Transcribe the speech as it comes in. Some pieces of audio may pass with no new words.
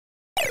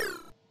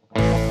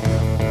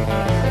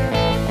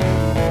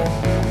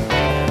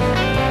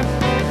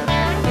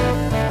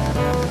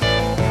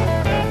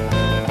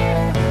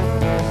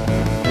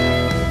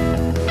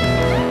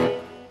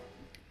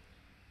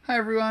Hi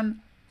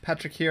everyone,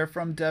 Patrick here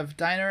from Dev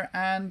Diner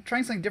and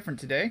trying something different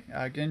today.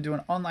 Going to do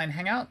an online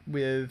hangout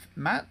with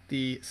Matt,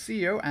 the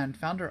CEO and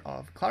founder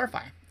of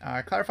Clarifai.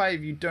 Clarifai,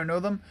 if you don't know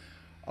them,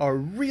 are a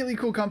really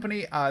cool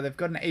company. They've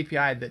got an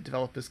API that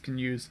developers can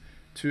use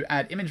to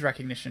add image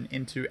recognition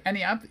into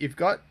any app that you've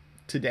got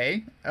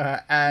today.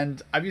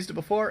 And I've used it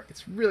before.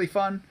 It's really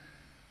fun.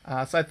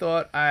 So I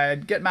thought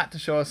I'd get Matt to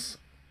show us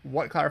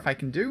what Clarifai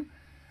can do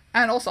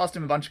and also asked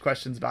him a bunch of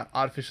questions about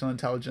artificial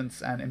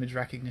intelligence and image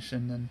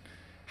recognition and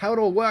how it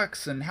all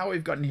works and how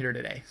we've gotten here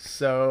today.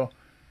 So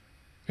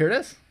here it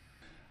is.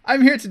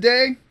 I'm here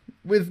today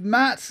with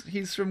Matt.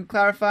 He's from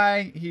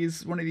Clarifai.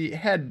 He's one of the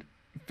head,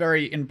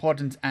 very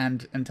important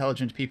and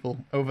intelligent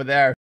people over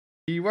there.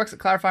 He works at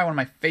Clarifai, one of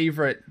my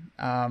favorite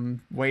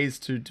ways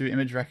to do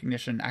image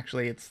recognition.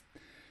 Actually, it's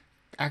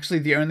actually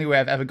the only way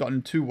I've ever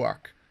gotten to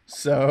work.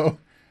 So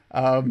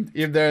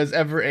if there's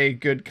ever a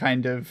good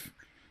kind of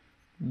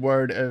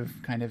word of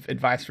kind of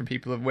advice from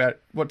people of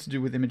what to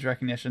do with image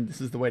recognition, this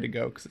is the way to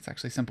go because it's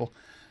actually simple.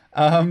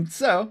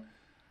 So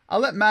I'll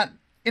let Matt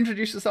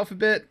introduce yourself a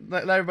bit,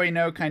 let everybody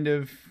know kind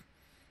of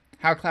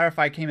how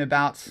Clarifai came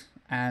about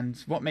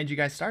and what made you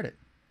guys start it.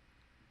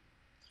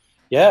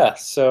 Yeah,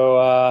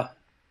 so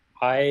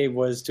I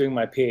was doing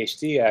my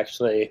PhD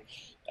actually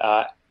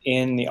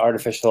in the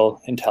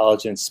artificial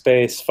intelligence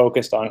space,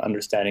 focused on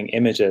understanding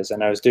images,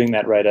 and I was doing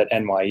that right at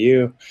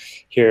NYU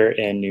here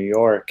in New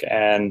York,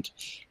 and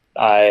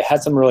I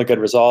had some really good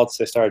results.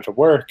 They started to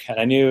work, and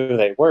I knew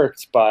they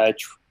worked by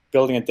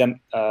building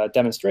a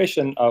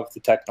demonstration of the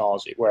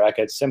technology where I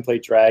could simply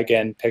drag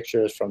in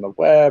pictures from the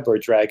web or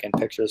drag in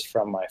pictures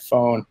from my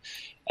phone,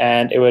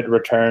 and it would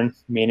return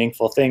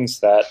meaningful things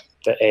that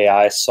the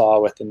AI saw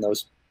within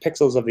those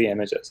pixels of the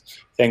images,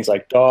 things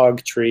like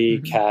dog,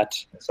 tree, cat,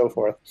 and so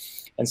forth.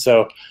 And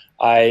so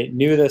I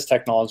knew this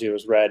technology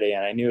was ready,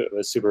 and I knew it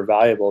was super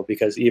valuable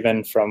because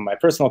even from my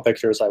personal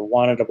pictures, I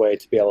wanted a way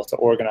to be able to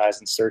organize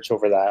and search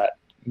over that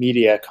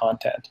media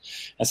content.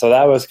 And so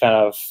that was kind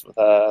of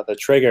the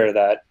trigger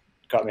that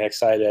got me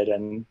excited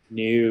and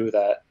knew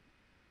that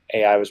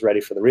AI was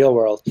ready for the real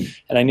world.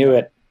 And I knew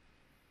it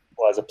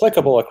was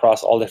applicable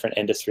across all different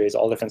industries,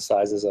 all different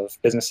sizes of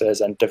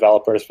businesses, and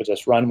developers would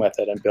just run with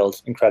it and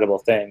build incredible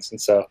things. And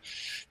so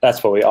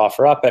that's what we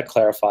offer up at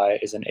Clarifai,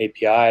 is an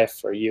API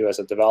for you as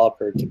a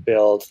developer to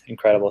build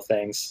incredible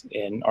things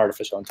in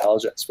artificial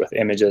intelligence with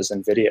images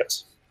and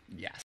videos.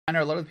 Yes. I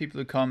know a lot of the people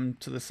who come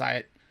to the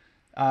site,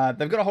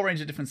 they've got a whole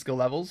range of different skill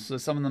levels. So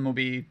some of them will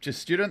be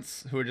just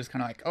students who are just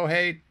kind of like, oh,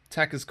 hey,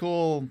 tech is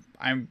cool.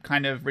 I'm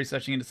kind of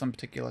researching into some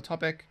particular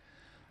topic.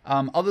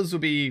 Others will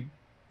be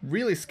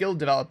really skilled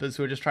developers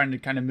who are just trying to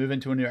kind of move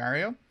into a new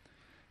area.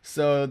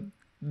 So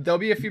there'll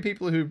be a few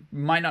people who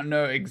might not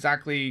know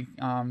exactly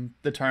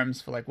the terms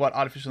for like what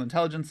artificial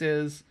intelligence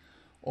is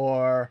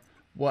or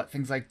what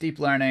things like deep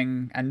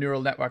learning and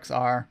neural networks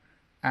are.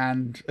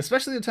 And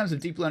especially in terms of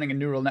deep learning and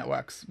neural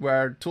networks,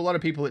 where to a lot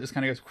of people it just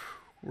kind of goes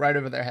right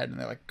over their head and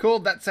they're like, cool,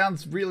 that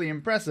sounds really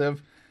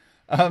impressive.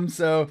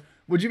 So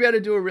would you be able to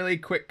do a really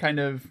quick kind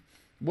of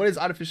what is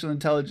artificial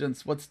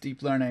intelligence, what's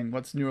deep learning,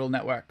 what's neural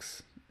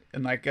networks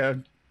in like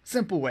a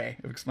simple way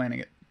of explaining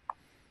it?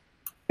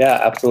 Yeah,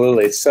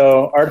 absolutely.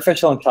 So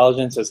artificial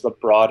intelligence is the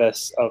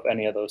broadest of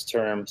any of those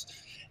terms.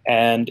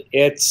 And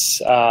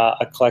it's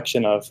a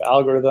collection of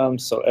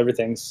algorithms, so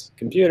everything's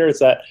computers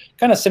that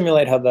kind of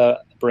simulate how the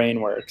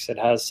brain works. It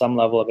has some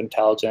level of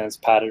intelligence,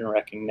 pattern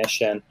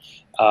recognition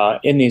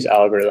in these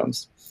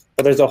algorithms.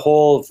 But there's a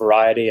whole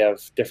variety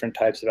of different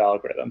types of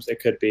algorithms.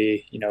 It could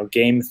be,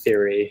 game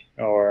theory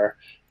or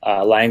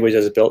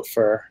languages built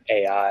for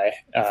AI,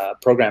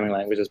 programming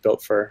languages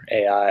built for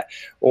AI,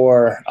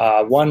 or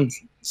one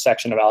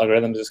section of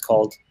algorithms is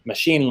called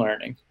machine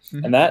learning.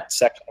 And that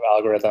section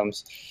of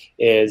algorithms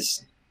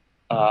is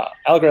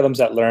algorithms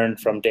that learn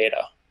from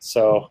data.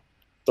 So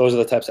those are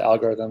the types of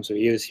algorithms we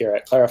use here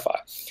at Clarifai.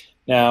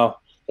 Now,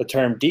 the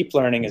term deep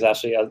learning is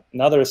actually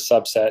another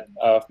subset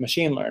of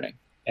machine learning.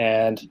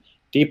 And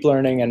deep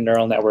learning and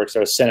neural networks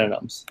are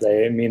synonyms.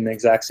 They mean the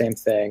exact same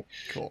thing.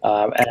 Cool.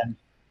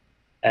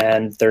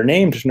 And they're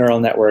named neural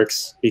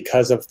networks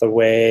because of the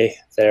way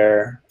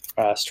they're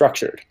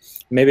structured.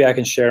 Maybe I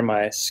can share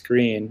my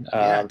screen.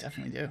 Yeah,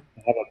 definitely do.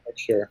 I have a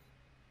picture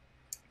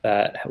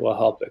that will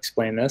help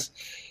explain this.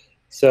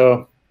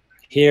 So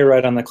here,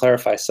 right on the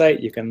Clarifai site,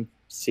 you can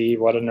see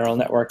what a neural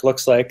network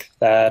looks like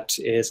that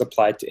is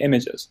applied to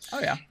images. Oh,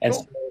 yeah. And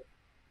cool. so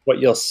what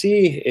you'll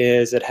see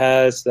is it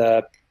has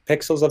the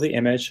pixels of the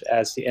image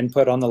as the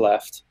input on the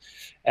left,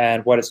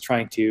 and what it's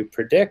trying to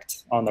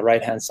predict on the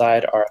right-hand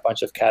side are a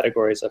bunch of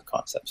categories of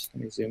concepts.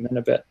 Let me zoom in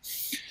a bit.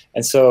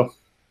 And so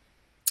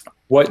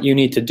what you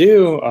need to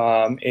do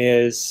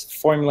is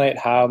formulate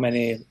how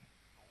many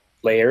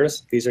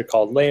layers, these are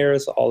called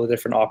layers, all the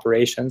different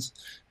operations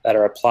that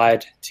are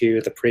applied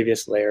to the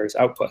previous layer's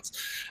outputs,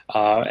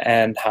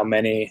 and how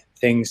many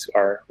things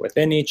are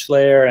within each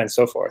layer and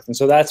so forth. And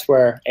so that's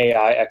where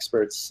AI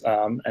experts,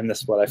 and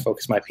this is what I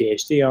focus my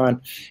PhD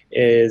on,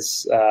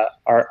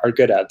 are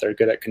good at. They're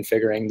good at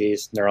configuring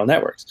these neural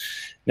networks.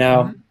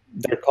 Now,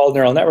 they're called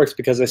neural networks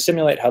because they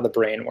simulate how the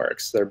brain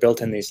works. They're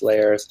built in these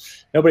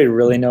layers. Nobody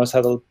really knows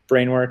how the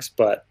brain works,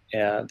 but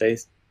they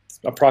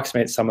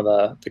approximate some of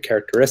the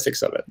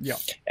characteristics of it. Yeah.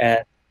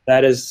 And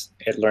that is,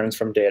 it learns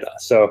from data.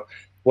 So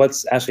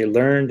what's actually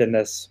learned in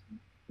this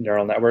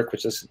neural network,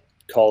 which is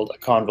called a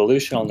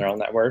convolutional neural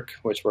network,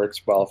 which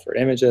works well for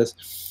images,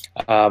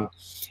 are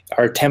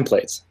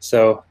templates.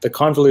 So the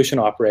convolution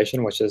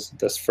operation, which is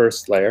this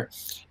first layer,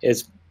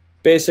 is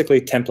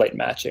basically template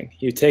matching.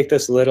 You take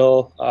this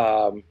little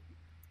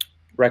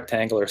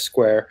rectangle or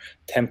square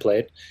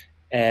template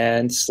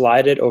and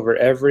slide it over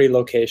every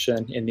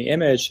location in the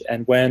image,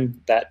 and when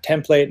that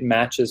template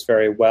matches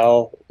very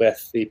well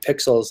with the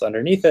pixels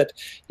underneath it,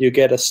 you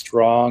get a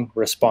strong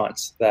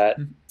response that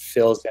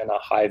fills in a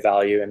high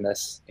value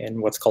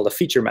in what's called a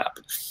feature map.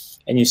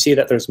 And you see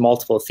that there's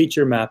multiple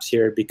feature maps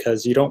here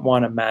because you don't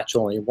want to match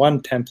only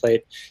one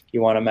template, you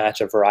want to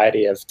match a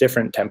variety of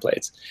different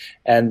templates.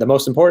 And the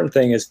most important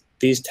thing is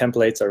these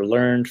templates are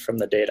learned from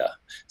the data.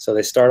 So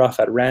they start off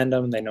at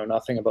random, they know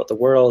nothing about the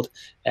world,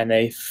 and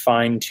they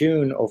fine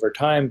tune over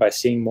time by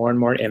seeing more and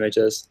more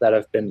images that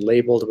have been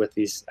labeled with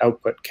these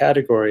output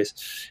categories,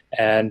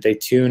 and they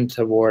tune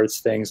towards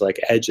things like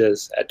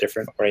edges at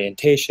different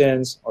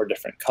orientations or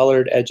different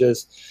colored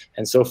edges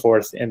and so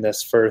forth in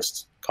this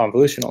first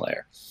convolutional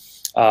layer.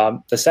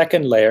 The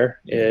second layer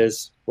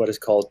is what is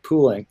called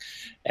pooling,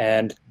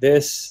 and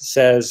this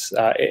says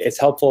it's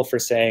helpful for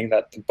saying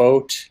that the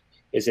boat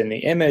is in the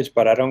image,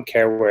 but I don't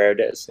care where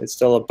it is. It's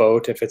still a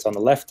boat if it's on the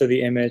left of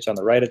the image, on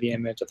the right of the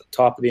image, at the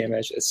top of the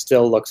image, it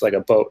still looks like a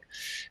boat.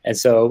 And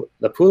so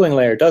the pooling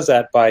layer does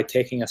that by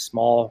taking a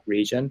small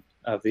region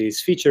of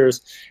these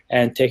features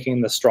and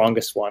taking the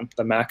strongest one,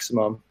 the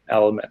maximum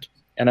element.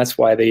 And that's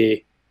why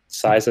the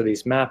size of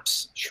these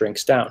maps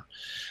shrinks down.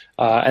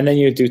 And then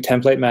you do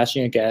template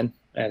matching again.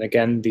 And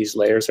again, these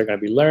layers are going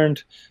to be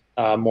learned,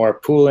 more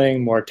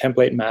pooling, more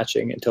template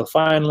matching, until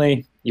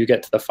finally you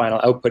get to the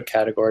final output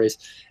categories,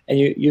 and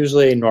you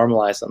usually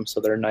normalize them so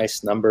they're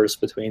nice numbers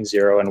between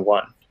 0 and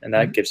 1. And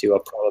that gives you a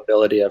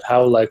probability of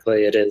how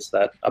likely it is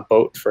that a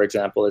boat, for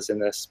example, is in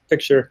this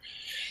picture.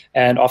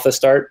 And off the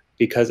start,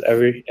 because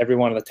every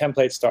one of the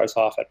templates starts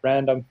off at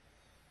random,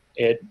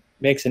 it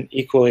makes an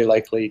equally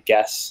likely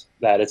guess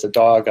that it's a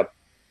dog, a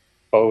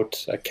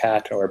boat, a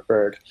cat, or a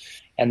bird.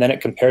 And then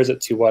it compares it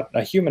to what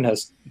a human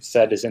has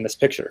said is in this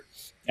picture.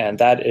 And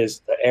that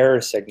is the error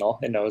signal.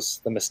 It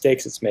knows the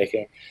mistakes it's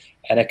making,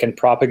 and it can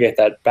propagate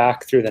that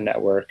back through the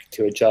network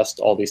to adjust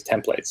all these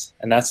templates.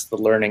 And that's the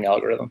learning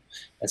algorithm.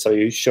 And so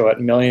you show it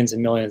millions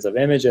and millions of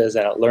images,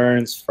 and it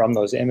learns from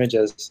those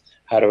images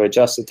how to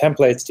adjust the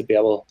templates to be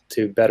able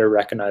to better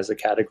recognize the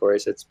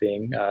categories it's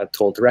being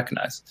told to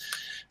recognize.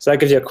 So that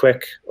gives you a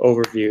quick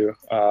overview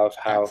of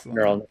how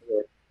neural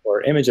network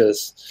or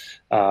images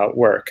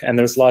work. And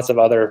there's lots of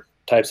other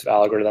types of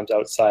algorithms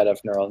outside of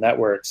neural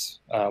networks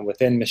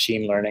within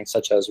machine learning,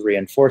 such as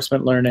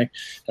reinforcement learning.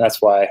 And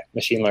that's why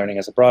machine learning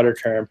is a broader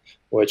term,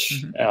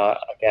 which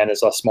again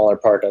is a smaller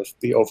part of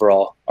the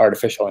overall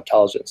artificial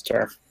intelligence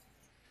term.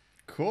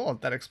 Cool.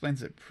 That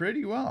explains it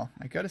pretty well,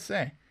 I gotta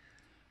say.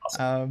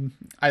 Awesome.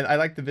 I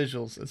like the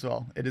visuals as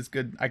well. It is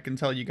good. I can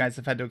tell you guys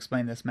have had to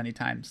explain this many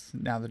times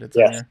now that it's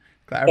on your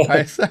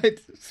Clarifai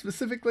site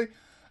specifically.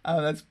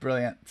 That's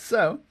brilliant.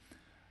 So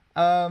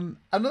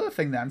another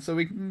thing then, so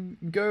we can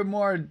go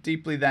more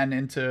deeply then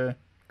into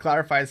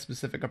Clarifai's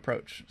specific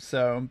approach.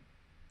 So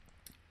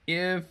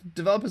if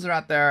developers are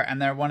out there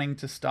and they're wanting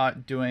to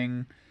start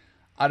doing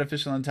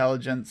artificial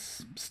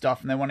intelligence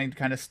stuff and they're wanting to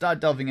kind of start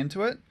delving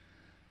into it,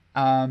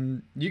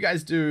 you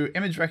guys do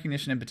image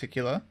recognition in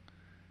particular,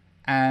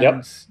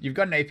 and you've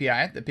got an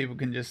API that people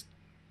can just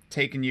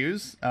take and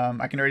use.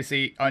 I can already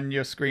see on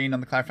your screen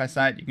on the Clarifai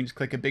site, you can just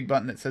click a big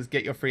button that says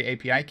get your free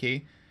API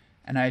key.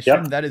 And I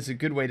assume that is a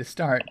good way to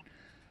start.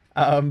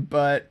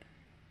 But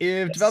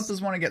if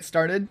developers want to get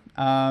started,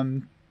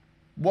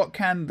 what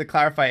can the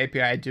Clarifai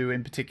API do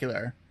in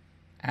particular?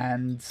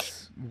 And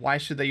why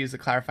should they use the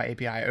Clarifai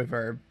API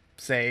over,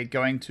 say,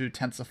 going to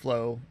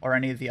TensorFlow or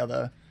any of the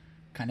other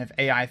kind of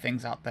AI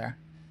things out there?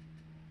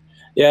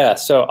 Yeah,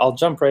 so I'll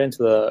jump right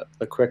into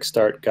the quick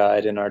start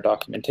guide in our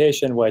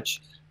documentation,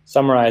 which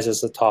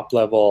summarizes the top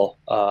level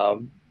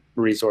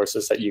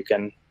resources that you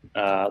can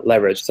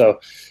leverage. So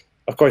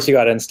of course, you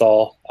got to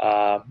install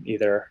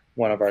either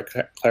one of our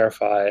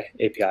Clarifai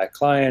API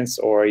clients,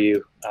 or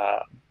you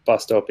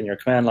bust open your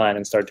command line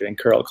and start doing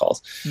curl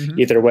calls.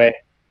 Either way,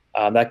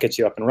 that gets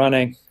you up and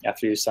running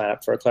after you sign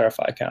up for a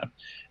Clarifai account.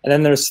 And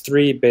then there's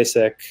 3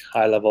 basic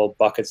high-level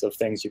buckets of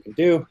things you can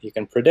do. You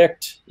can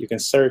predict, you can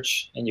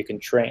search, and you can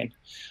train.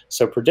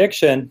 So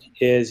prediction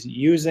is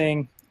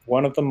using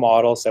one of the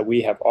models that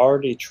we have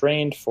already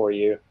trained for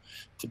you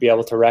to be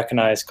able to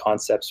recognize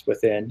concepts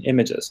within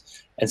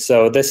images. And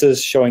so this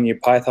is showing you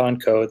Python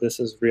code. This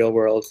is real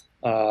world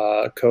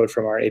code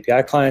from our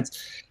API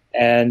clients.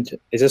 And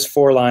it's just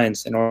 4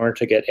 lines in order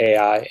to get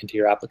AI into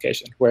your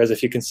application. Whereas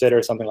if you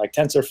consider something like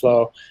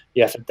TensorFlow,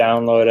 you have to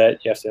download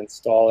it, you have to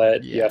install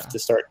it, you have to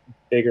start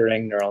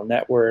configuring neural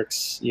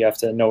networks, you have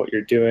to know what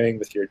you're doing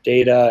with your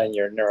data and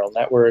your neural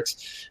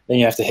networks, then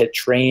you have to hit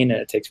train,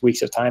 and it takes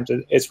weeks of time.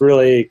 So it's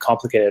really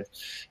complicated.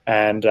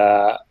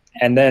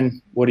 And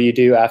then what do you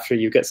do after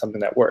you get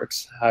something that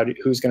works?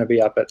 Who's going to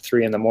be up at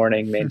 3 in the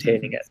morning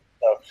maintaining it?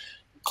 So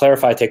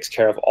Clarifai takes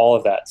care of all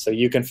of that. So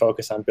you can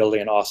focus on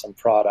building an awesome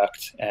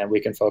product, and we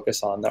can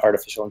focus on the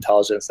artificial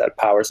intelligence that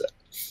powers it.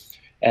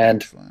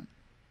 And excellent.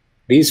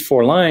 These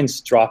 4 lines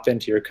drop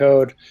into your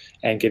code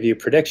and give you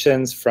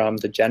predictions from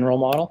the general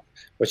model,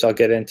 which I'll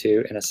get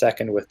into in a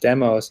second with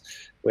demos.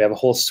 We have a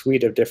whole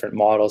suite of different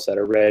models that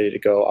are ready to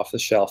go off the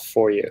shelf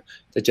for you.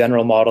 The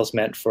general model is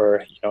meant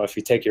for, if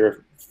you take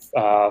your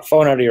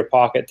phone out of your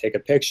pocket, take a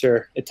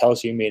picture, it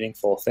tells you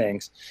meaningful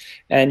things.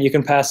 And you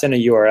can pass in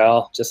a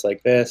URL just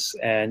like this,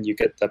 and you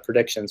get the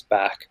predictions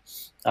back.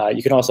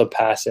 You can also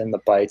pass in the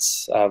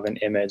bytes of an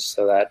image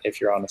so that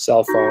if you're on a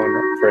cell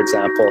phone, for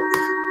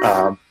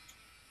example,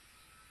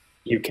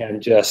 you can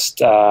just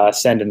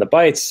send in the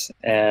bytes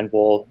and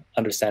we'll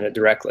understand it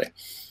directly.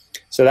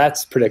 So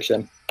that's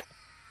prediction.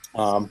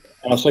 And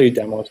I'll show you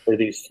demos for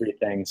these 3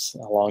 things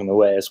along the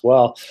way as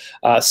well.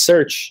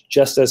 Search,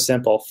 just as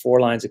simple, 4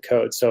 lines of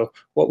code. So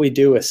what we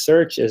do with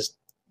search is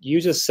you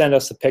just send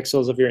us the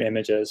pixels of your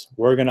images.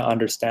 We're going to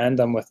understand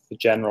them with the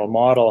general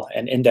model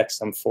and index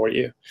them for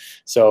you.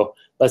 So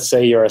let's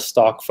say you're a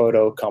stock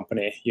photo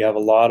company. You have a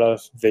lot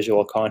of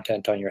visual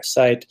content on your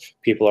site.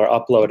 People are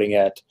uploading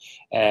it,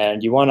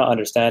 and you want to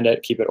understand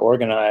it, keep it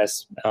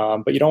organized,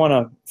 but you don't want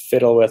to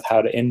fiddle with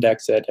how to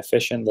index it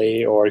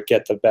efficiently or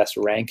get the best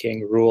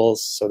ranking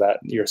rules so that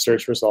your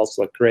search results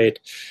look great.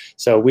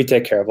 So we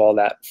take care of all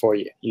that for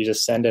you. You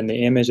just send in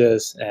the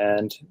images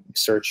and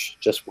search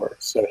just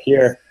works. So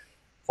here,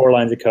 4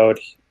 lines of code,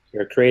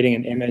 you're creating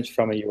an image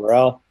from a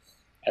URL,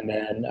 and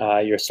then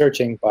you're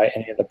searching by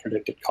any of the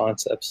predicted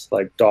concepts,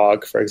 like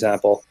dog, for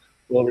example,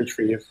 will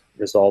retrieve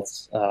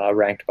results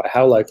ranked by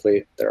how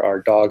likely there are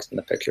dogs in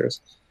the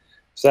pictures.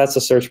 So that's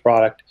the search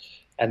product.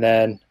 And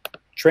then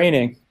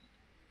training,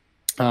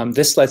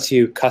 this lets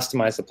you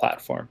customize the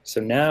platform. So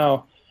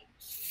now,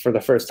 for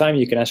the first time,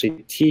 you can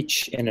actually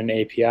teach in an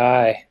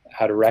API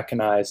how to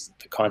recognize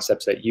the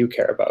concepts that you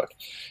care about.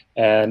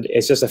 And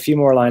it's just a few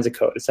more lines of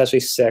code. It's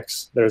actually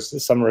 6.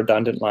 There's some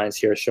redundant lines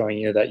here showing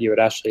you that you would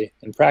actually,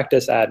 in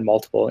practice, add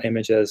multiple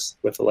images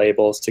with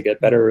labels to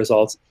get better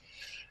results.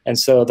 And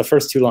so the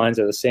first 2 lines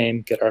are the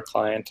same: get our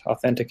client,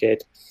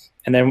 authenticate.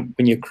 And then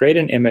when you create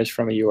an image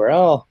from a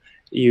URL,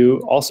 you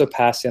also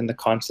pass in the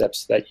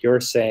concepts that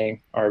you're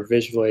saying are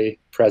visually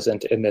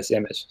present in this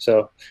image.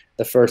 So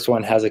the first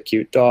one has a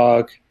cute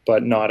dog,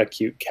 but not a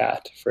cute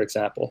cat, for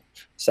example.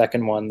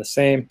 Second one, the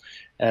same.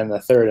 And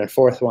the third and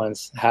fourth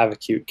ones have a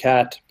cute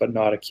cat, but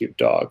not a cute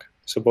dog.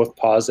 So both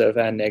positive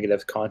and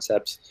negative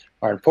concepts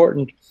are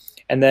important.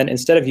 And then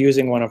instead of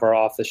using one of our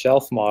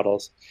off-the-shelf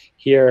models,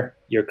 here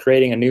you're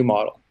creating a new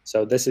model.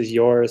 So this is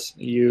yours,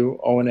 you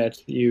own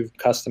it, you've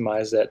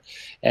customized it,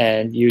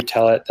 and you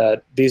tell it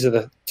that these are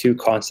the 2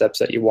 concepts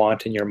that you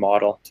want in your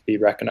model to be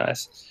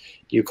recognized.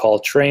 You call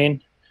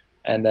train,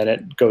 and then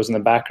it goes in the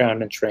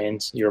background and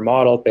trains your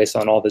model based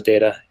on all the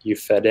data you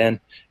fed in,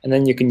 and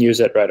then you can use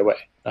it right away.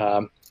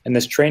 And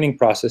this training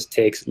process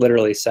takes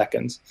literally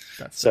seconds.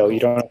 So cool. You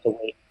don't have to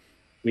wait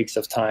weeks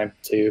of time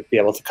to be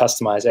able to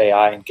customize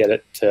AI and get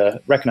it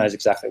to recognize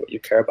exactly what you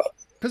care about.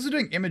 Because we're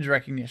doing image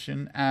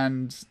recognition,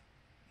 and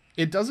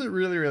it does it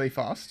really, really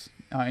fast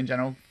in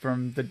general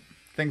from the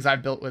things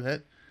I've built with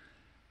it.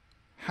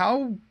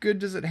 How good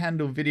does it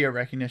handle video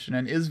recognition?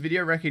 And is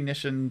video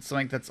recognition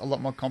something that's a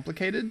lot more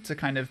complicated to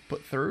kind of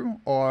put through,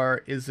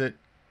 or is it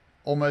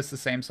almost the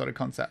same sort of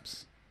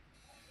concepts?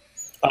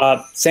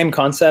 Same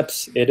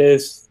concepts. It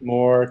is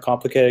more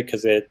complicated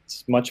because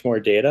it's much more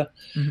data.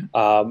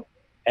 Mm-hmm.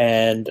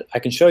 And I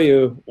can show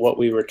you what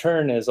we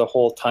return is a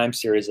whole time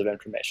series of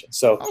information.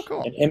 So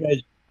cool. An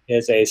image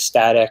is a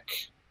static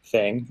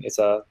thing. It's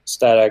a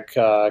static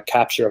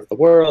capture of the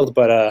world,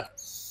 but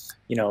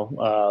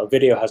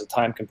video has a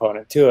time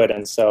component to it.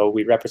 And so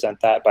we represent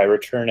that by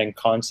returning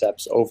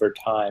concepts over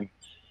time.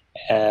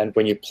 And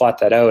when you plot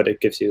that out, it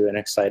gives you an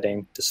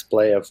exciting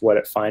display of what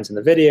it finds in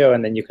the video,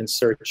 and then you can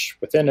search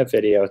within a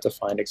video to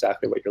find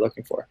exactly what you're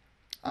looking for.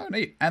 Oh,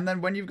 neat. And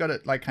then when you've got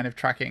it like kind of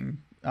tracking,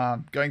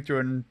 going through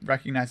and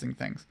recognizing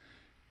things,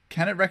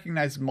 can it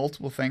recognize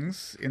multiple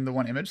things in the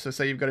one image? So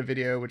say you've got a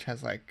video which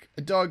has like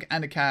a dog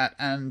and a cat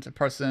and a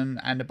person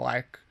and a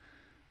bike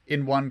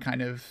in one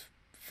kind of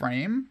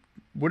frame.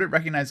 Would it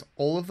recognize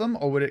all of them,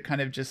 or would it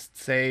kind of just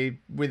say,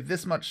 with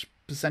this much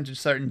percentage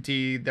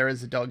certainty there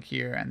is a dog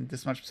here, and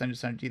this much percentage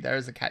certainty there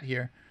is a cat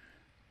here,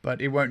 but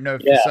it won't know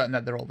for certain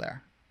that they're all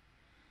there?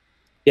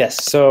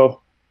 Yes.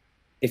 So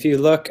if you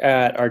look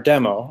at our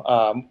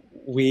demo,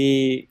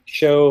 we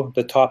show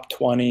the top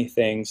 20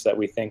 things that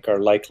we think are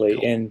likely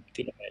in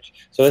the image.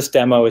 So this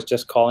demo is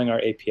just calling our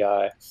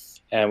API,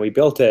 and we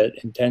built it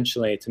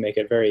intentionally to make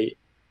it very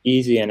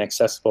easy and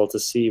accessible to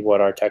see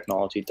what our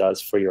technology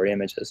does for your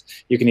images.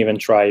 You can even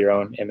try your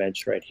own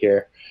image right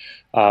here.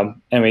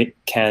 And we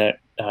can it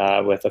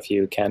with a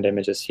few canned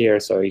images here,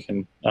 so you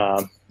can,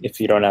 if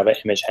you don't have an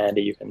image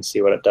handy, you can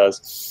see what it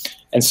does.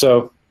 And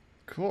so,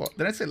 Cool.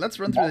 Then I'd say let's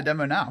run through the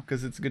demo now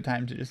because it's a good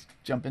time to just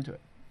jump into it.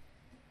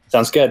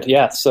 sounds good.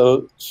 Yeah.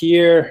 So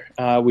here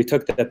we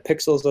took the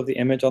pixels of the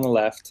image on the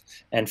left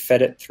and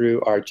fed it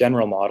through our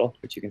general model,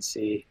 which you can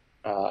see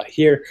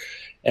here,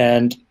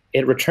 and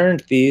it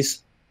returned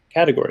these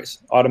categories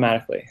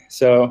automatically.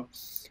 So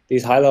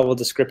these high-level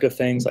descriptive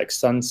things like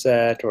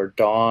sunset or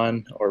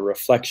dawn or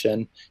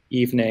reflection,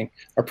 evening,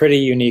 are pretty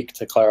unique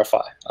to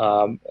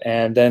Clarifai.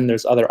 And then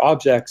there's other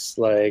objects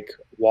like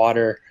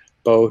water,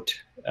 boat,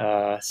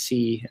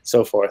 sea, and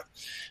so forth.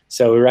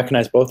 So we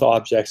recognize both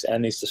objects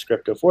and these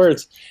descriptive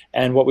words.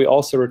 And what we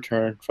also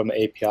return from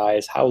the API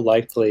is how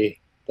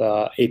likely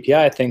the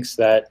API thinks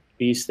that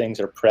these things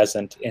are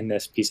present in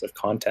this piece of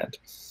content.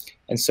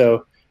 And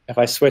so if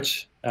I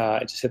switch,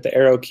 I just hit the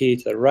arrow key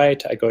to the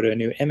right, I go to a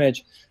new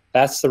image,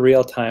 that's the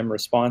real-time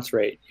response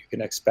rate you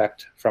can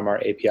expect from our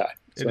API.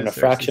 So in a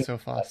fraction so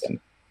fast.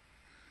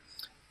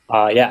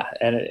 Yeah,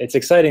 and it's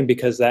exciting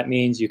because that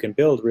means you can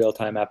build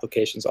real-time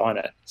applications on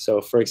it.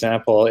 So for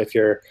example, if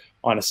you're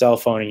on a cell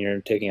phone and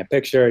you're taking a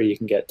picture, you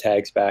can get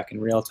tags back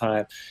in real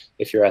time.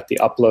 If you're at the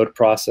upload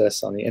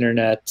process on the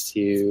internet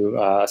to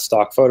a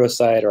stock photo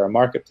site or a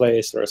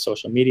marketplace or a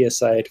social media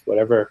site,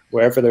 wherever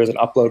there's an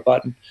upload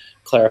button,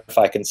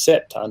 Clarifai can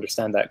sit to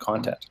understand that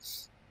content.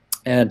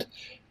 And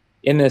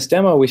in this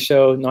demo, we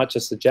show not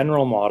just the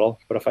general model,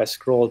 but if I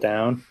scroll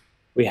down,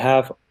 we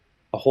have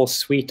a whole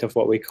suite of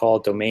what we call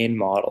domain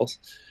models.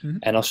 Mm-hmm.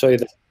 And I'll show you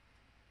this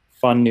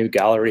fun new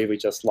gallery we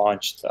just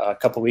launched a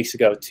couple weeks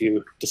ago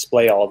to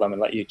display all of them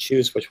and let you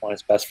choose which one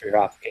is best for your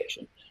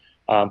application.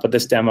 But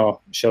this demo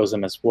shows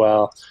them as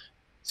well.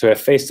 So we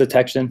have face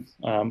detection.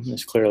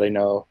 There's clearly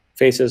no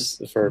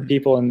faces for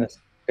people in this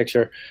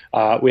picture.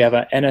 We have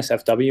an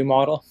NSFW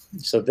model.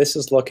 So this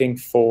is looking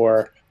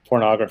for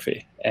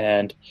pornography,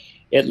 and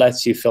it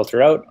lets you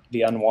filter out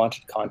the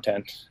unwanted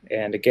content.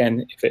 And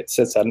again, if it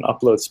sits at an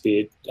upload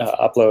speed,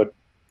 upload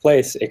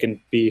place, it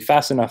can be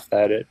fast enough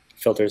that it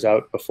filters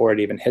out before it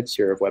even hits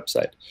your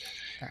website.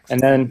 Excellent. And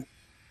then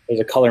there's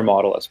a color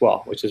model as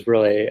well, which is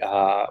really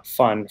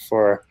fun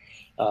for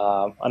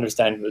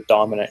understanding the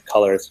dominant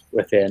colors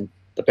within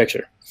the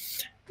picture.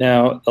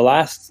 Now, the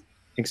last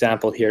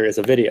example here is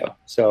a video.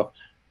 So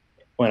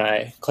when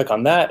I click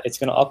on that, it's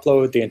going to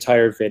upload the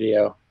entire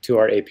video to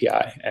our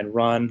API and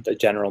run the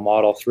general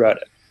model throughout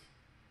it.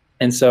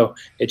 And so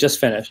it just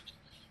finished.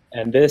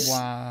 And this,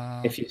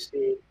 wow. If you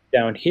see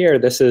down here,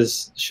 this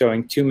is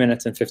showing 2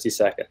 minutes and 50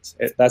 seconds.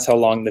 That's how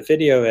long the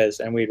video is,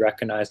 and we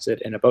recognized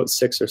it in about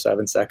 6 or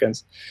 7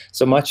 seconds.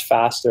 So much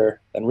faster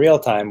than real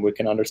time, we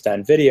can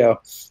understand video,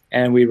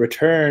 and we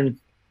return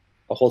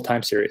a whole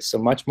time series. So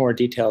much more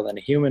detail than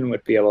a human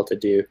would be able to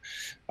do,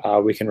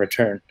 we can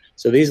return.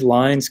 So these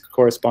lines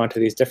correspond to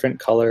these different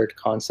colored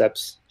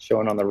concepts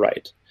shown on the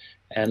right.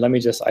 And let me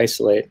just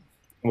isolate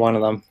one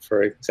of them,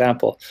 for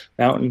example,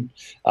 mountain.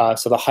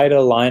 So the height of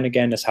the line,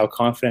 again, is how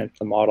confident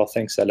the model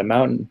thinks that a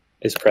mountain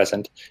is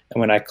present. And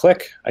when I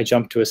click, I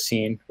jump to a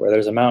scene where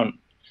there's a mountain.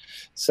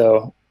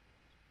 So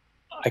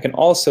I can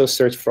also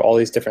search for all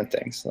these different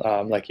things.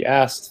 Like you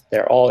asked,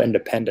 they're all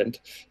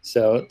independent.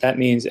 So that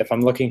means if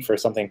I'm looking for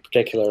something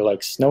particular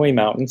like snowy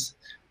mountains,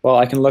 well,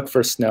 I can look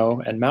for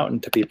snow and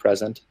mountain to be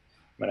present.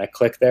 When I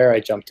click there,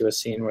 I jump to a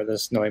scene where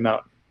there's a snowy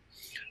mountain.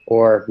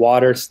 Or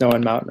water, snow,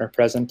 and mountain are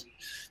present.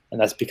 And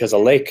that's because a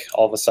lake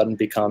all of a sudden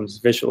becomes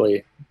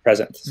visually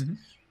present. Mm-hmm.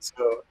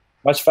 So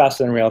much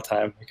faster in real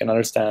time, we can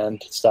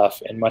understand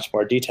stuff in much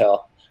more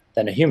detail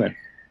than a human.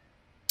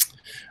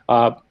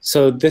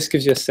 So this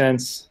gives you a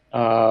sense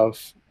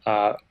of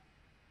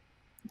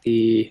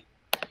the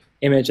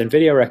image and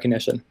video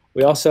recognition.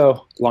 We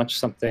also launched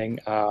something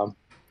a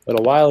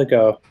little while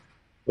ago,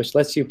 which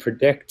lets you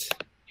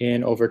predict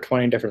in over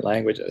 20 different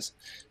languages.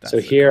 That's so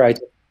here I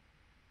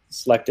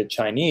selected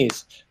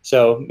Chinese.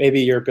 So maybe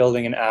you're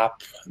building an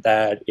app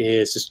that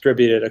is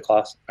distributed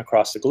across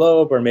the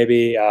globe, or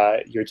maybe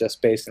you're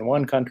just based in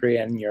one country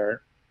and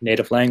your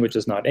native language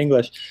is not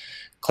English.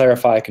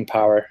 Clarifai can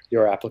power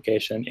your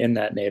application in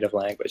that native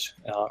language.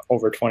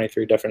 Over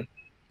 23 different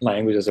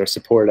languages are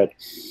supported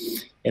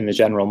in the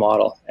general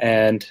model.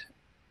 And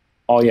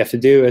all you have to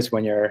do is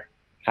when you're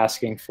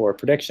asking for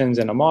predictions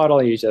in a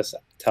model, you just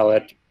tell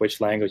it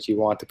which language you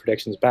want the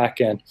predictions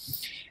back in.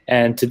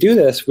 And to do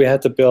this, we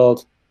had to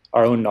build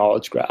our own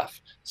knowledge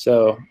graph.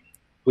 So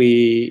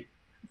we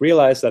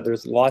realized that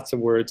there's lots of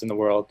words in the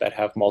world that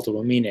have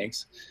multiple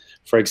meanings.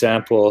 For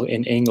example,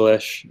 in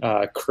English,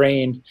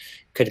 crane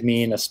could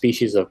mean a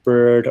species of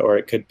bird, or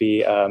it could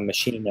be a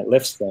machine that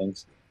lifts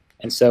things.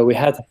 And so we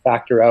had to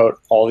factor out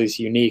all these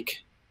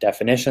unique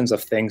definitions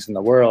of things in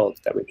the world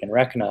that we can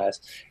recognize,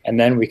 and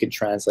then we could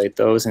translate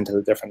those into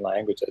the different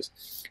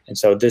languages. And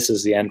so this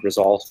is the end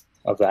result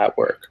of that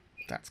work.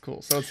 That's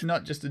cool. So it's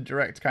not just a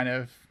direct kind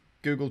of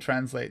Google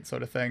Translate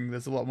sort of thing.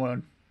 There's a lot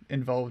more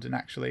involved in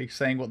actually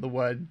saying what the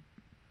word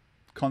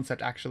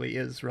concept actually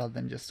is, rather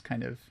than just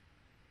kind of,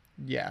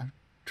 yeah,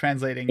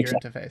 translating your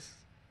Exactly. interface.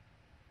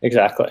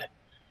 Exactly.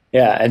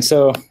 Yeah. And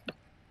so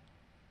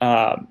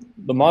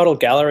the model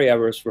gallery I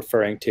was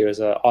referring to is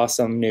an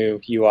awesome new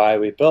UI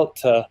we built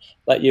to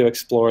let you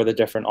explore the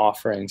different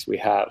offerings we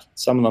have.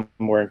 Some of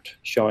them weren't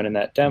shown in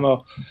that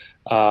demo,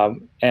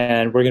 and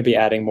we're going to be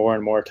adding more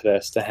and more to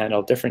this to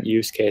handle different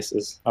use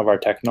cases of our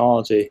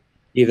technology,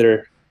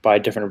 either by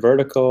different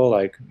vertical,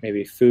 like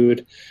maybe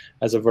food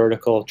as a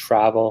vertical,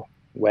 travel,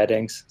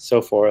 weddings,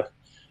 so forth,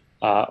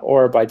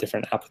 or by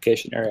different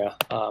application area.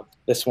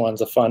 This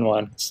one's a fun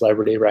one,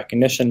 celebrity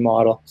recognition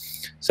model.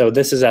 So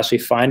this is actually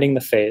finding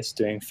the face,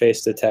 doing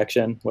face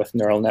detection with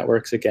neural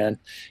networks again,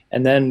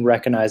 and then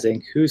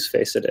recognizing whose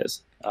face it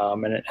is.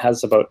 And it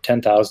has about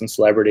 10,000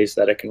 celebrities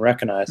that it can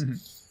recognize. Mm-hmm.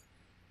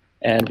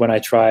 And when I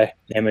try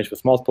an image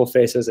with multiple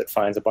faces, it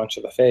finds a bunch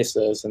of the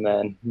faces and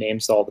then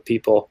names all the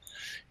people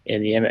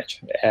in the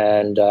image.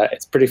 And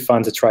it's pretty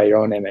fun to try your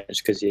own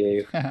image because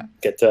you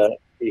get to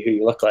see who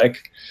you look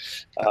like.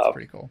 That's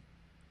pretty cool.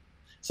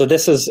 So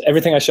this is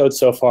everything I showed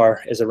so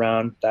far is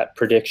around that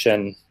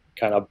prediction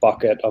kind of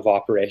bucket of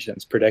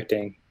operations,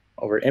 predicting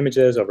over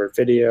images, over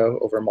video,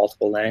 over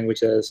multiple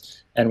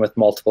languages, and with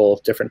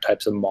multiple different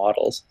types of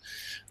models.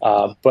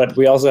 But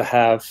we also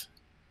have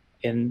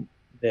in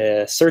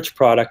the search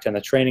product and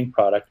the training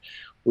product,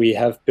 we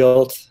have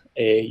built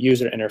a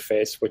user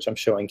interface, which I'm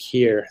showing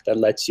here, that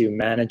lets you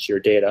manage your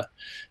data.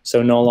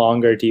 So no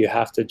longer do you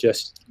have to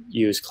just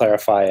use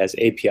Clarifai as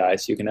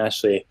APIs. You can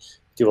actually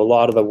do a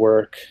lot of the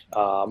work,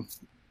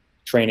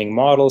 training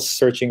models,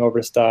 searching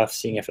over stuff,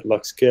 seeing if it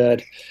looks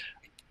good,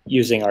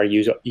 using our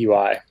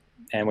UI.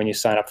 And when you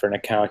sign up for an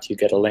account, you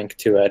get a link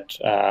to it.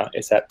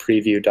 It's at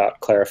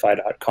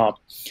preview.clarifai.com.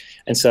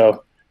 And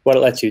so what it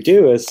lets you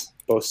do is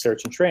both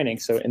search and training.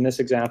 So in this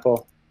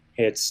example,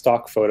 it's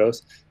stock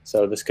photos.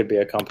 So this could be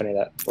a company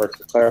that works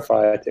with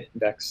Clarifai to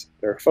index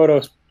their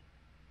photos.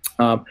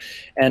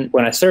 And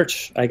when I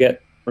search, I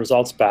get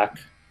results back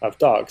of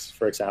dogs,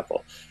 for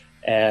example.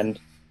 And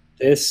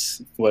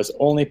this was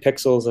only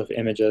pixels of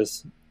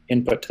images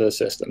input to the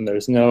system.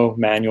 There's no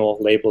manual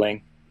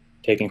labeling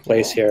taking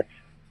place here.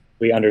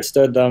 We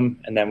understood them,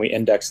 and then we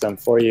indexed them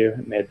for you,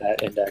 made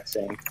that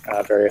indexing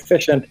very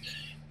efficient,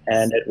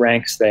 and it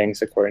ranks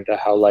things according to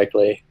how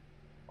likely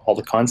all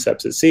the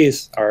concepts it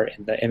sees are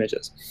in the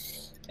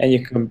images. And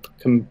you can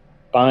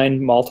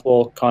combine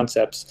multiple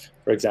concepts,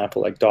 for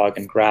example, like dog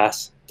and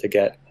grass, to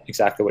get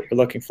exactly what you're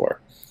looking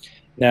for.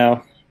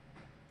 Now,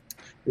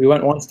 we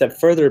went one step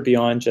further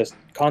beyond just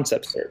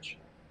concept search.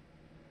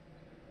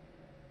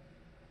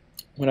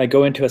 When I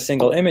go into a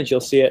single image,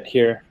 you'll see it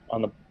here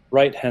on the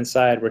right-hand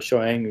side. We're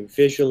showing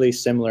visually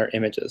similar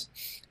images.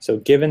 So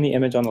given the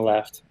image on the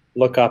left,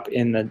 look up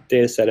in the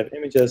data set of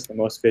images the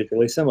most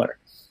visually similar.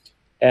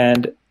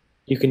 And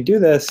you can do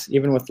this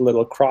even with the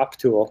little crop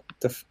tool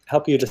to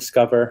help you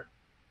discover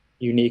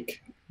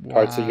unique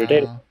parts of your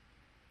data.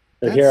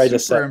 So that's here I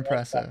just super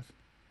impressive.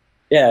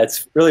 Yeah,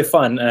 it's really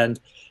fun. And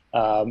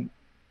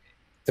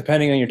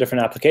depending on your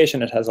different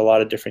application, it has a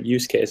lot of different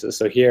use cases.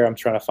 So here I'm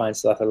trying to find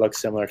stuff that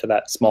looks similar to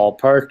that small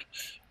part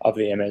of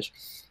the image.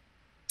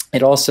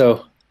 It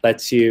also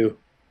lets you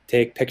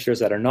take pictures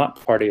that are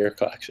not part of your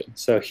collection.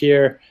 So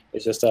here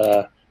is just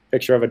a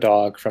picture of a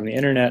dog from the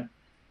internet.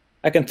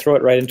 I can throw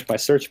it right into my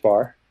search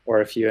bar, or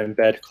if you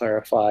embed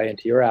Clarifai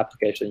into your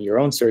application, your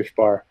own search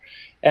bar,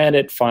 and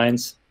it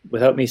finds,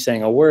 without me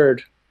saying a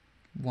word,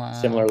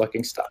 similar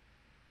looking stuff.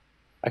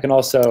 I can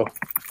also,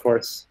 of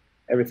course,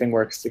 everything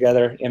works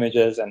together,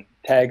 images and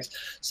tags.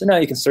 So now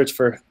you can search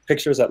for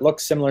pictures that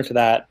look similar to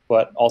that,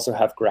 but also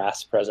have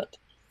grass present.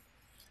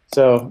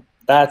 So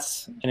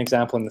that's an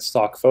example in the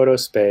stock photo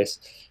space.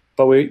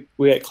 But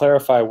we at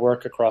Clarifai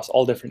work across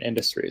all different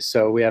industries.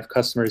 So we have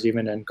customers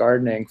even in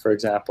gardening, for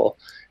example,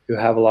 who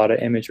have a lot of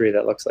imagery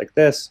that looks like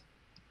this.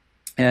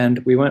 And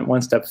we went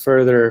one step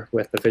further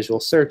with the visual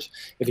search.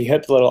 If you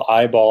hit the little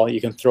eyeball,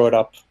 you can throw it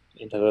up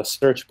into the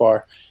search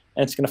bar,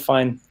 and it's going to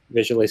find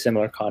visually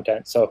similar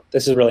content. So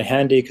this is really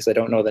handy because I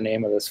don't know the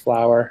name of this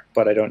flower,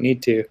 but I don't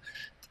need to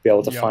be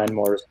able to find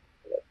more.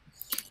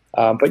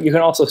 But you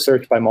can also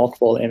search by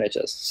multiple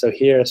images. So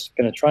here it's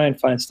going to try and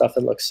find stuff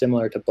that looks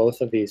similar to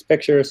both of these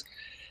pictures.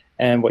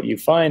 And what you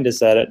find is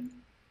that it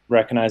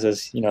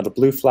recognizes, the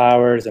blue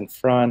flowers in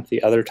front,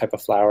 the other type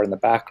of flower in the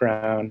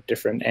background,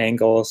 different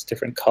angles,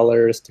 different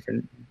colors,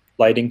 different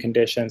lighting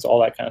conditions, all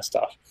that kind of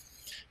stuff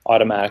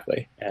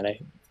automatically. And I,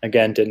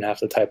 again, didn't have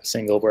to type a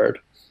single word.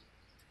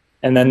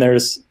 And then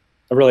there's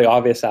a really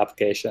obvious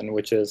application,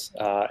 which is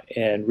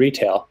in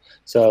retail.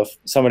 So if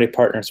somebody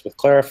partners with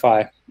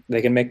Clarifai,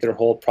 they can make their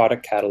whole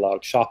product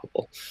catalog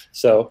shoppable.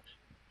 So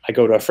I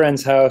go to a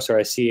friend's house, or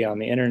I see on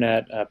the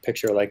internet a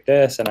picture like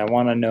this, and I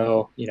want to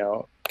know,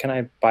 can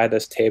I buy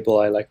this table?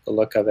 I like the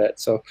look of it.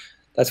 So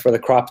that's where the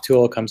crop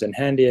tool comes in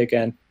handy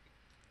again.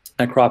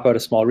 I crop out a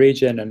small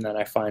region, and then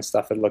I find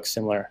stuff that looks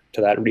similar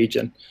to that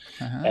region,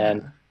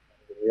 and in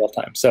real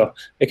time. So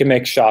it can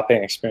make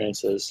shopping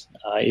experiences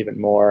even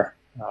more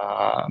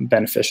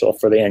beneficial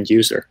for the end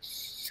user.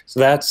 So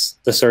that's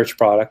the search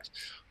product.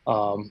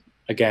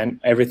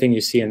 again, everything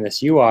you see in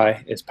this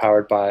UI is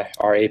powered by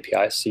our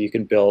APIs, so you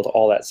can build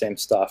all that same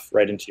stuff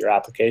right into your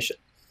application.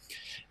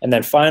 And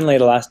then finally,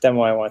 the last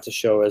demo I want to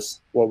show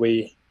is what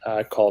we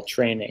call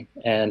training.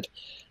 And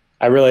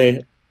I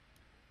really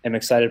am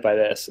excited by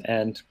this.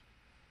 And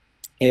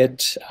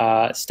it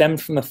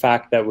stemmed from the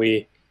fact that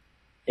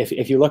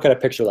if you look at a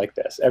picture like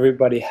this,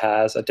 everybody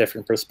has a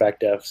different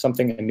perspective.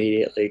 Something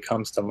immediately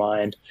comes to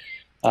mind.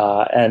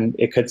 And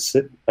it could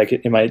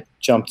it might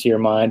jump to your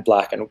mind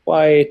black and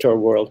white, or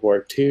World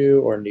War II,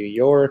 or New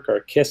York,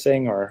 or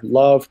kissing, or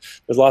love.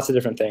 There's lots of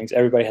different things.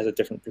 Everybody has a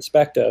different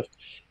perspective.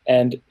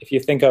 And if you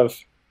think of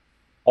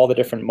all the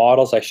different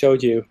models I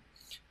showed you,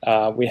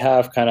 we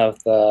have kind of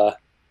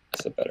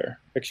that's a better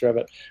picture of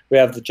it. We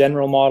have the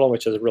general model,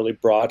 which is a really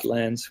broad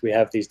lens. We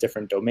have these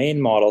different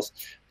domain models.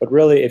 But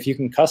really, if you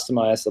can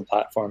customize the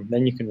platform,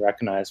 then you can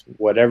recognize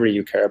whatever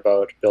you care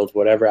about, build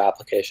whatever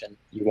application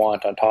you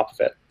want on top of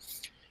it.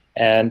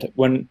 And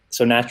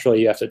so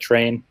naturally, you have to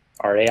train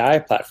our AI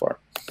platform.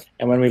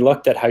 And when we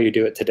looked at how you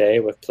do it today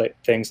with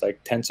things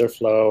like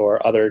TensorFlow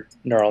or other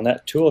neural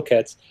net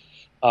toolkits,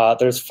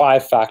 there's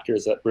 5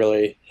 factors that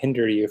really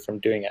hinder you from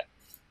doing it.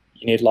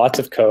 You need lots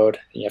of code.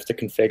 You have to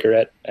configure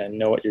it and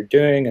know what you're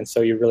doing. And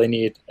so you really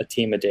need a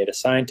team of data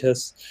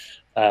scientists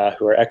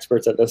who are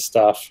experts at this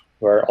stuff,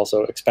 who are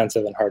also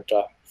expensive and hard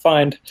to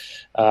find.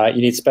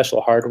 You need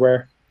special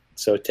hardware.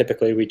 So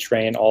typically we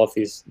train all of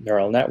these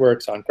neural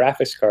networks on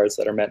graphics cards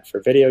that are meant for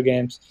video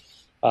games.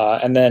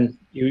 And then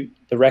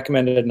the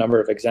recommended number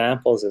of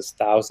examples is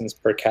thousands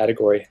per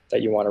category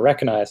that you want to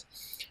recognize.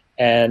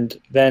 And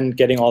then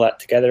getting all that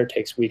together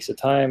takes weeks of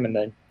time, and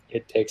then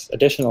it takes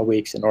additional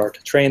weeks in order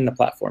to train the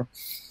platform.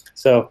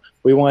 So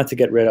we wanted to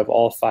get rid of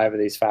all 5 of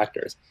these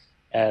factors.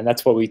 And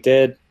that's what we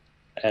did,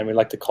 and we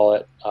like to call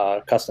it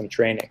custom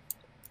training.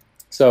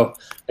 So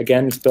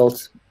again, it's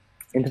built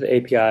into the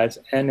APIs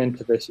and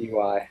into this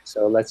UI,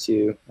 so it lets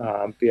you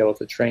be able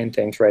to train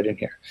things right in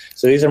here.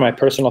 So these are my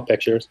personal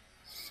pictures,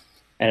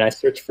 and I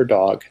search for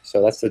dog.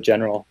 So that's the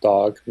general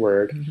dog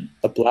word. Mm-hmm.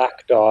 The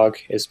black dog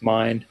is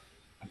mine.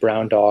 A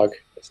brown dog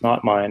is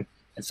not mine.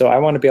 And so I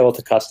want to be able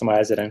to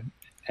customize it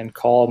and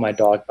call my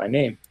dog by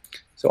name.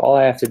 So all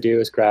I have to do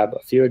is grab a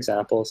few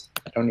examples.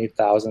 I don't need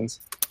thousands.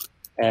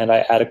 And I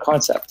add a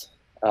concept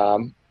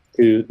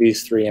to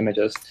these 3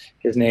 images.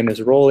 His name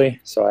is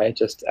Rolly, so I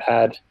just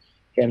add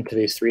him to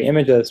these 3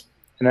 images.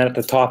 And then at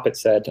the top it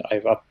said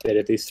I've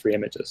updated these 3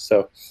 images.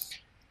 So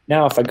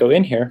now if I go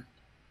in here,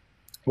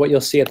 what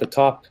you'll see at the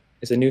top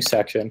is a new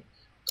section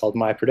called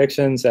My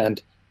Predictions,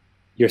 and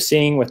you're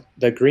seeing with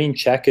the green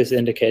check is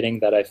indicating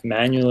that I've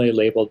manually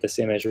labeled this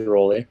image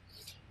Rolly.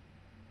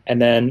 And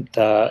then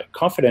the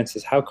confidence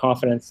is how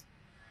confident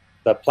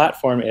the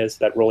platform is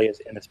that Rolly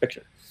is in this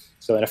picture.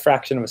 So in a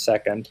fraction of a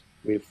second,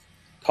 we've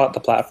taught the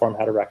platform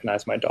how to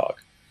recognize my dog.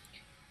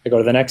 I go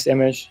to the next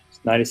image, it's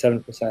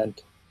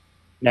 97%.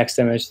 Next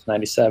image,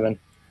 97.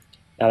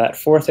 Now that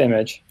 4th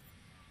image,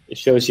 it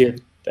shows you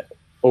the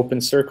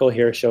open circle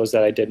here shows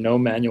that I did no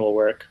manual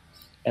work,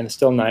 and it's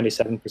still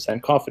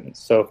 97% confidence.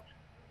 So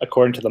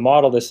according to the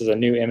model, this is a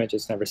new image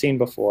it's never seen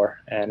before,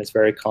 and it's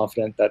very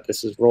confident that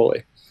this is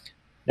Rolly.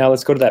 Now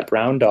let's go to that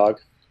brown dog.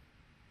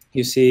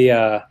 You see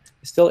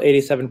it's still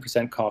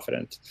 87%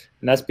 confident,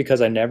 and that's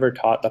because I never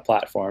taught the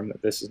platform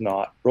that this is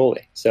not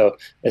Rolly. So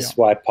this is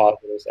why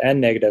positives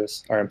and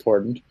negatives are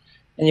important.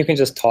 And you can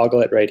just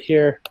toggle it right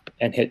here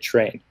and hit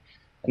train.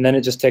 And then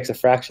it just takes a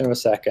fraction of a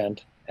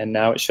second, and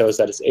now it shows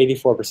that it's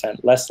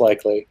 84% less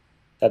likely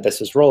that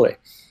this is Rolly.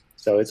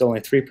 So it's only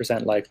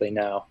 3% likely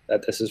now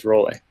that this is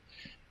Rolly.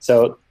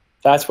 So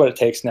that's what it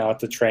takes now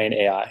to train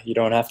AI. You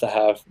don't have to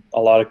have a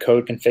lot of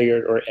code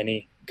configured or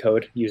any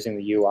code using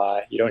the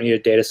UI. You don't need a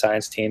data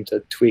science team to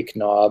tweak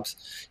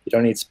knobs. You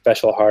don't need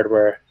special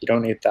hardware. You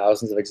don't need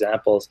thousands of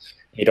examples.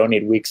 You don't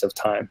need weeks of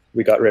time.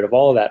 We got rid of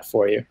all of that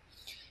for you.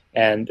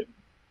 And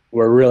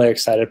we're really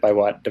excited by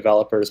what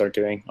developers are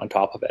doing on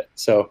top of it.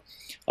 So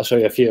I'll show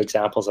you a few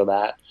examples of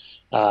that.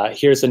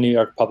 Here's the New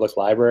York Public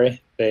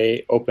Library.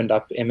 They opened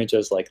up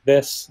images like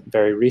this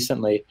very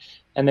recently,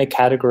 and they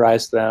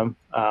categorized them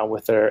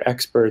with their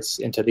experts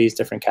into these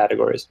different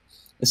categories.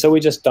 And so we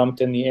just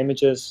dumped in the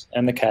images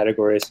and the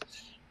categories,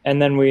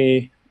 and then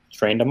we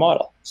trained a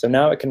model. So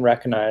now it can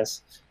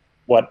recognize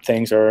what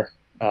things are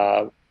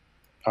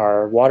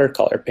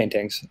watercolor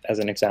paintings, as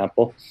an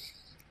example.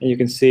 And you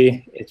can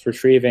see it's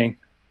retrieving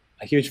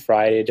a huge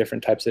variety of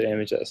different types of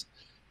images,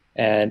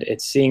 and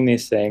it's seeing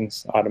these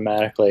things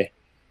automatically.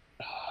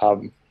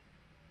 Let's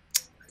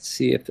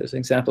see if there's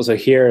examples. So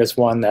here is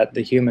one that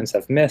the humans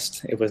have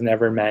missed. It was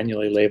never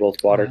manually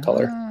labeled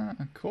watercolor.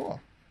 Cool.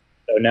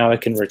 So now it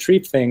can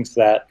retrieve things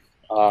that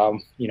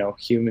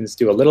humans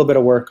do a little bit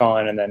of work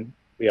on, and then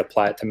we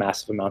apply it to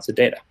massive amounts of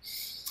data.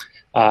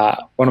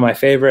 One of my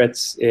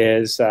favorites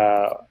is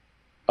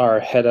our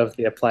head of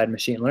the applied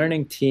machine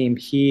learning team.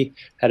 He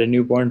had a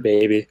newborn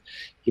baby.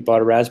 He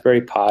bought a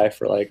Raspberry Pi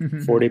for like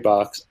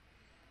 $40,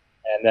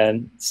 and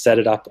then set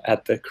it up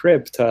at the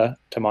crib to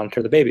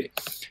monitor the baby.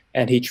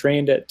 And he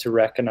trained it to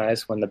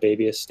recognize when the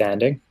baby is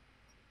standing,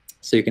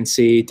 So you can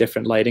see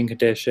different lighting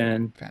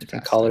condition,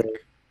 different colors.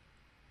 Fantastic.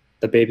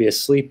 The baby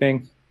is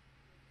sleeping,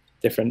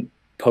 different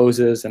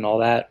poses and all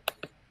that.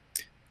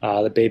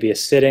 The baby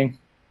is sitting.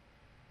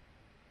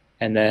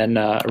 And then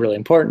a really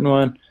important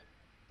one,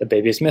 the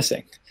baby is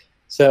missing.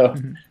 So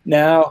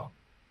now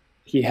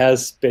he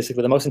has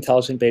basically the most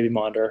intelligent baby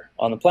monitor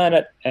on the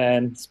planet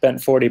and spent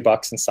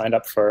 $40 and signed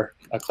up for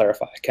a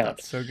Clarifai account.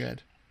 That's so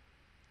good.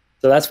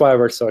 So that's why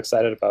we're so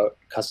excited about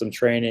custom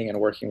training and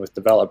working with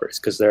developers,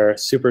 because they're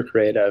super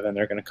creative and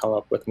they're going to come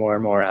up with more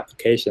and more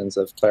applications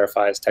of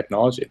Clarifai's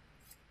technology.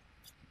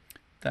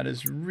 That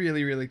is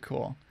really, really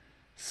cool.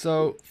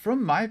 So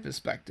from my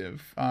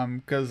perspective,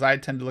 because I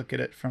tend to look at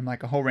it from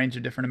like a whole range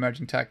of different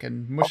emerging tech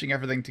and mushing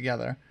everything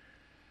together,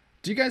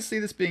 do you guys see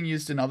this being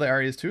used in other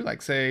areas too?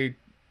 Like say,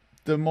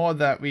 the more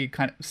that we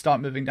kind of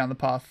start moving down the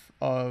path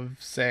of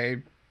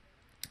say,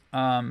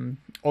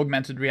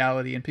 augmented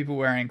reality and people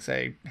wearing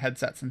say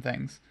headsets and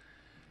things,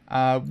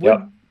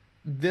 would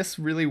this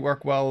really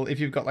work well if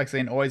you've got like say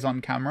an always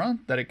on camera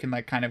that it can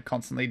like kind of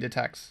constantly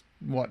detect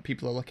what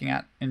people are looking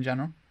at in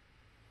general?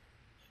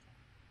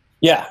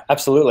 Yeah,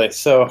 absolutely.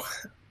 So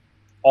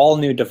all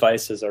new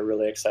devices are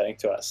really exciting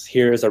to us.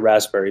 Here's a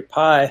Raspberry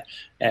Pi,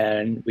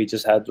 and we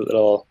just had a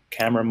little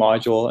camera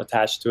module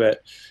attached to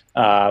it.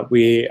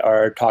 We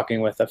are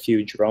talking with a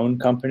few drone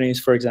companies,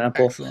 for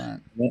example.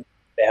 Excellent.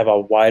 They have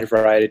a wide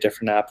variety of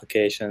different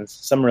applications,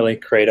 some really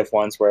creative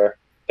ones where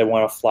they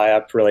want to fly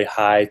up really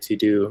high to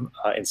do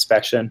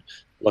inspection,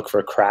 look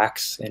for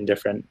cracks in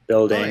different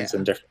buildings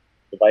and different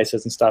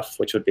devices and stuff,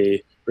 which would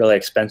be really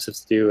expensive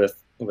to do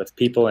with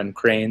people and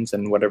cranes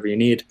and whatever you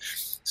need.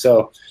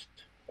 So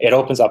it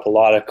opens up a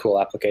lot of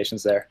cool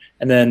applications there.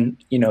 And then,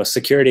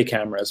 security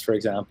cameras, for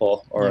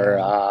example,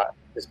 or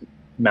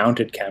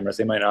mounted cameras,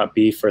 they might not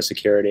be for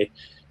security.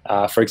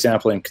 For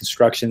example, in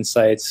construction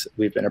sites,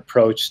 we've been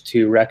approached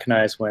to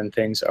recognize when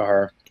things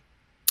are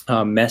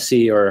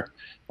messy or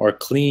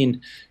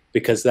clean,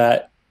 because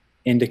that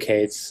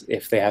indicates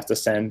if they have to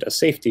send a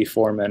safety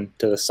foreman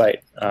to the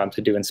site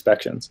to do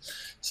inspections.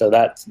 So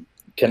that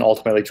can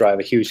ultimately drive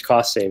a huge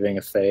cost saving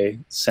if they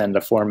send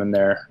a foreman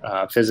there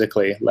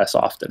physically less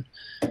often.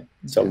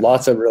 So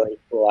lots of really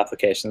cool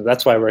applications.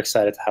 That's why we're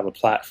excited to have a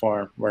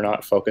platform. We're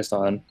not focused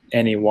on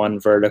any one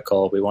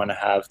vertical. We want to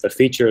have the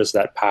features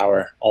that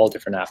power all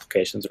different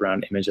applications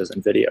around images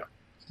and video.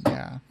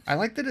 Yeah, I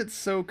like that it's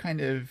so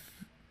kind of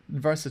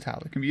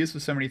versatile. It can be used for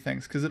so many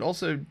things because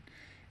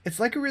it's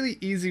like a really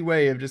easy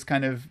way of just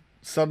kind of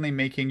suddenly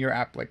making your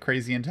app like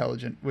crazy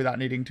intelligent without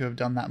needing to have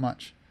done that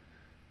much,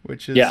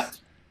 which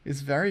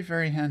is very,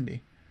 very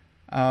handy.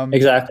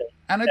 Exactly.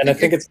 And I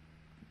think it's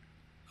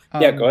go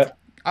ahead.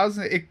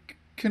 It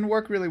can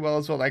work really well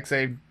as well. Like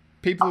say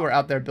people who are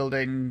out there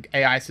building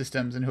AI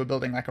systems and who are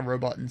building like a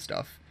robot and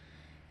stuff.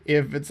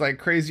 If it's like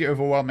crazy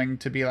overwhelming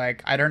to be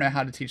like, I don't know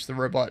how to teach the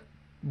robot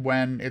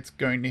when it's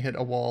going to hit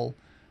a wall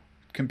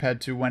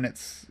compared to when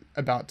it's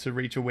about to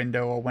reach a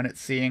window or when it's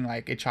seeing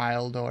like a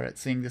child or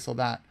it's seeing this or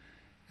that.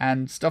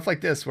 And stuff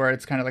like this where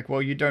it's kind of like,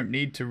 well, you don't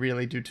need to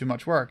really do too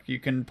much work. You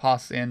can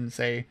pass in,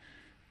 say,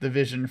 the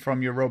vision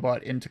from your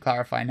robot into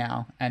Clarifai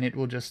now, and it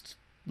will just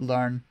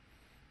learn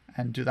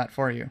and do that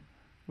for you,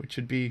 which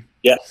would be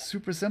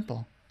super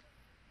simple.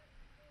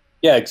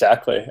 Yeah,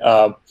 exactly.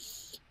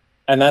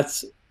 And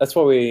that's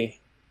what we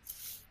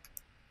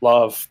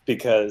love,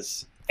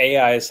 because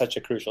AI is such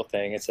a crucial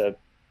thing. It's a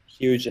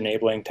huge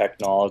enabling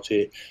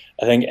technology.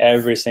 I think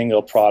every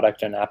single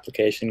product and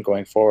application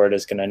going forward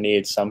is going to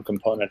need some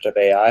component of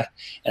AI.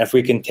 And if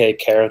we can take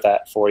care of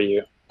that for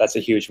you, that's a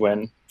huge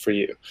win for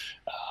you.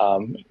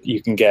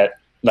 You can get,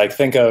 like,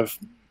 think of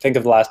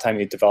the last time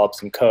you developed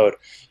some code.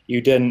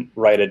 You didn't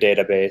write a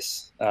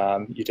database.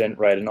 You didn't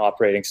write an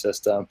operating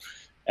system.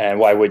 And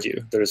why would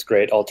you? There's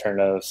great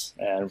alternatives,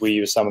 and we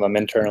use some of them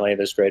internally.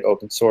 There's great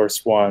open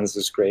source ones.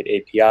 There's great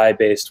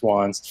API-based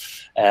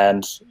ones.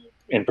 And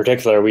in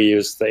particular, we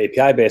use the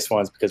API-based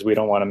ones because we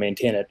don't want to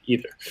maintain it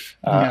either.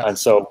 And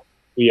so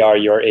we are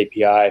your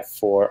API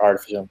for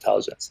artificial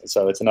intelligence. And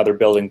so it's another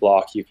building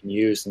block you can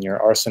use in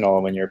your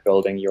arsenal when you're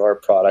building your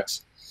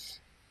products.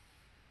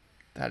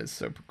 That is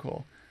super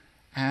cool.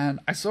 And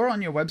I saw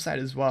on your website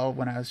as well,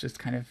 when I was just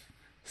kind of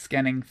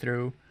scanning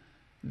through,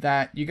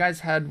 that you guys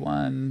had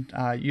one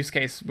use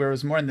case where it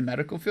was more in the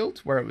medical field,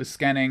 where it was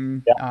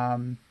scanning, I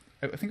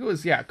think it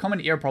was,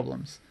 common ear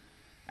problems.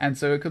 And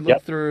so it could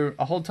look through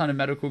a whole ton of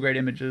medical grade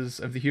images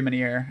of the human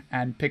ear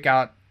and pick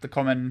out the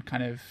common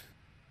kind of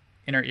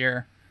inner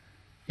ear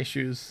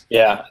issues.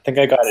 Yeah, I think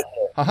I got it.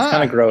 It's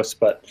kind of gross,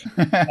 but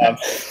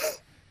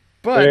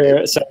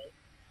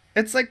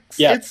it's like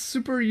it's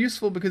super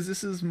useful because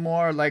this is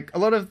more like a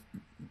lot of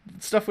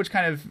stuff which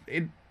kind of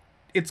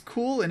it's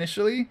cool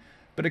initially,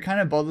 but it kind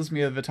of bothers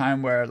me over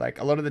time where like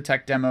a lot of the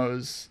tech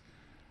demos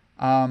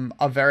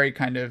are very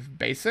kind of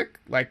basic,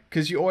 like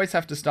because you always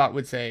have to start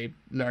with, say,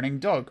 learning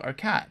dog or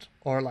cat,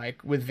 or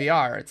like with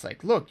VR it's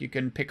like, look, you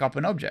can pick up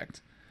an object,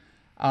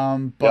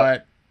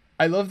 but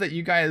I love that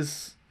you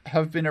guys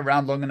have been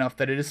around long enough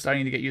that it is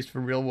starting to get used for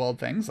real world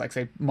things, like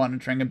say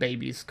monitoring a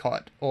baby's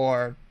cot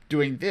or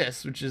doing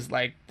this, which is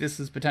like, this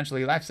is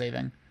potentially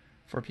life-saving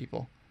for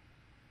people.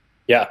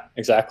 Yeah,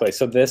 exactly.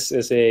 So this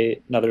is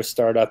another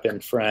startup in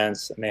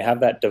France, and they have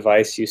that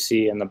device you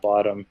see in the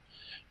bottom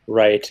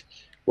right,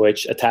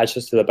 which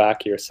attaches to the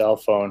back of your cell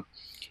phone.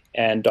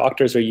 And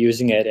doctors are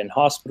using it in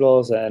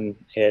hospitals, and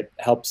it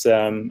helps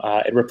them.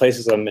 It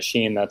replaces a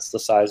machine that's the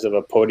size of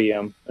a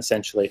podium,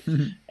 essentially,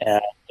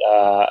 and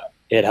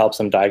it helps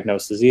them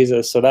diagnose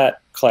diseases. So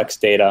that collects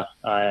data,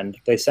 and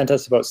they sent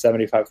us about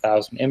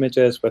 75,000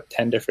 images with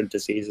 10 different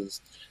diseases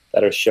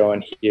that are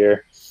shown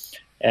here.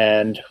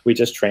 And we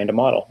just trained a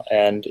model,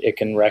 and it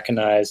can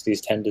recognize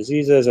these 10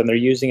 diseases, and they're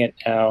using it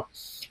now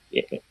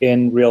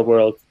in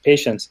real-world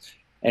patients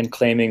and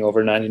claiming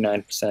over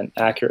 99%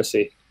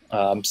 accuracy.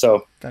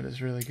 So that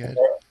is really good.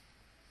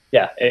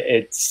 Yeah,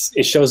 it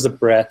shows the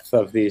breadth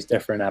of these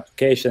different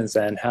applications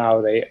and how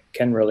they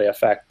can really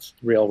affect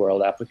real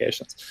world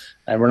applications.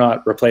 And we're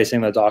not replacing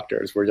the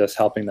doctors, we're just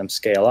helping them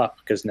scale up,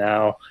 because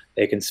now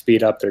they can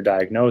speed up their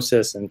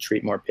diagnosis and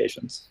treat more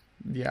patients.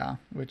 Yeah,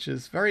 which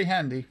is very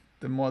handy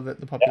the more that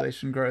the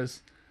population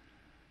grows.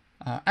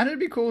 And it'd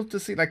be cool to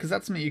see, like, because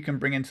that's something you can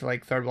bring into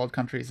like third world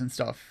countries and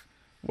stuff,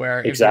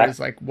 where if there's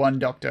like one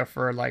doctor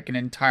for like an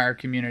entire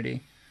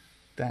community,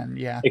 then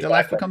their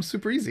life becomes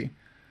super easy.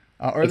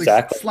 Or at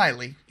least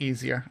slightly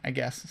easier, I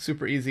guess.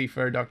 Super easy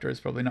for a doctor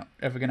is probably not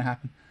ever going to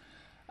happen.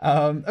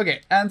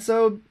 Okay, and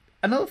so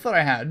another thought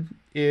I had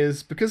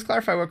is, because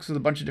Clarifai works with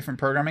a bunch of different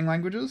programming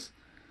languages,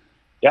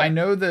 I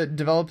know that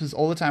developers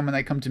all the time, when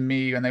they come to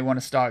me and they want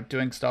to start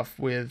doing stuff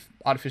with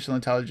artificial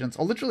intelligence,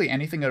 or literally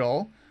anything at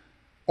all,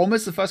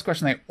 almost the first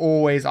question they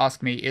always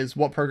ask me is,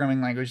 what programming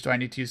language do I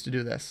need to use to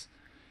do this?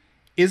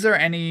 Is there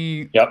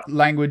any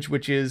language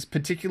which is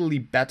particularly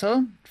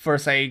better for,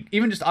 say,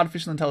 even just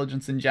artificial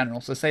intelligence in general?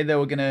 So say they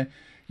were going to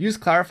use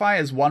Clarifai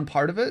as one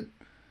part of it.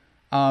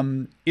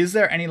 Is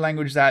there any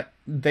language that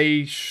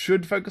they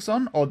should focus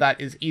on, or that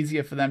is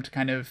easier for them to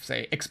kind of,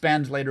 say,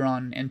 expand later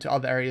on into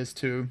other areas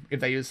too, if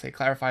they use, say,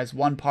 Clarifai as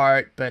one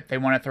part, but they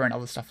want to throw in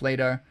other stuff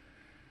later?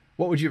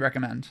 What would you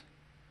recommend?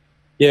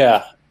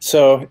 Yeah,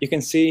 so you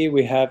can see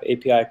we have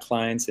API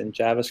clients in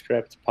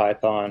JavaScript,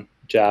 Python,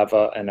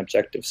 Java, and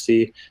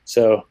Objective-C.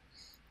 So,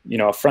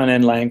 a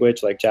front-end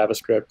language like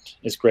JavaScript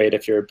is great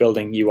if you're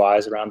building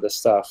UIs around this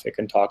stuff. It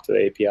can talk to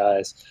the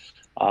APIs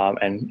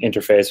and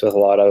interface with a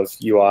lot of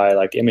UI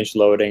like image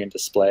loading and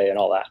display and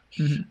all that.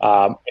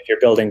 If you're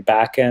building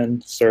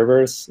back-end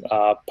servers,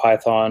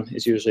 Python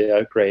is usually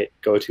a great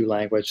go-to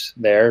language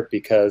there,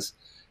 because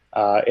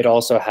it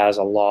also has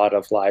a lot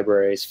of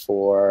libraries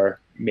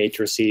for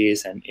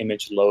matrices and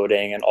image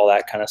loading and all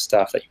that kind of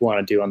stuff that you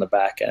want to do on the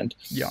back end.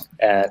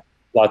 And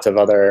lots of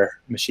other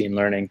machine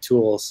learning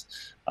tools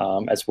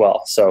as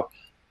well. So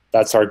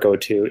that's our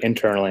go-to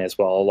internally as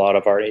well. A lot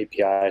of our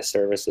API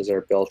services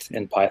are built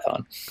in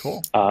Python.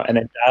 Cool. And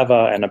then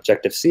Java and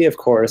Objective-C, of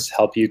course,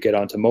 help you get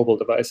onto mobile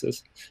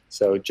devices.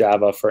 So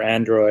Java for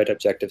Android,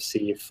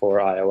 Objective-C for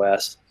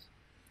iOS.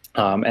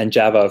 And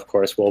Java, of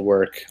course, will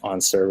work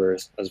on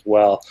servers as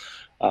well,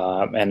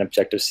 and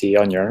Objective-C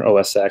on your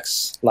OS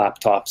X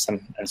laptops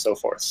and so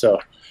forth. So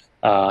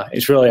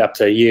it's really up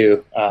to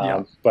you,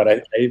 but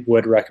I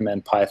would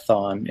recommend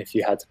Python if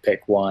you had to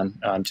pick one,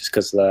 just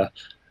because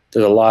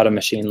there's a lot of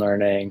machine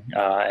learning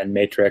and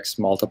matrix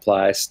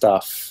multiply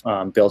stuff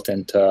built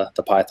into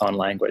the Python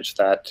language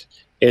that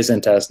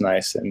isn't as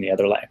nice in the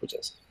other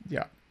languages.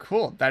 Yeah,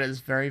 cool. That is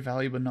very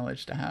valuable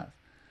knowledge to have.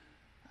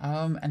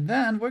 And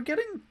then we're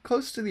getting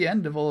close to the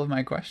end of all of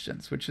my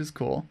questions, which is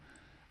cool.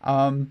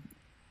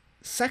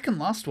 Second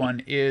last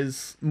one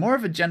is more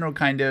of a general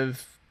kind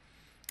of,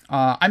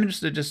 I'm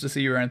interested just to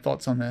see your own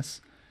thoughts on this,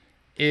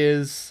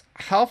 is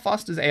how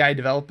fast is AI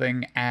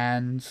developing,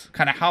 and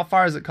kind of how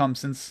far has it come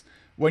since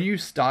when you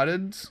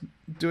started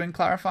doing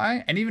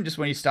Clarifai, and even just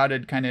when you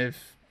started kind of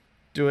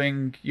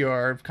doing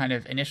your kind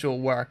of initial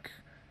work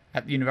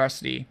at the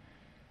university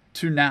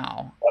to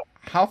now?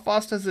 How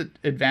fast has it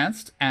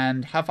advanced,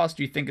 and how fast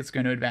do you think it's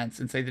going to advance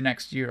in, say, the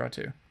next year or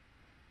two?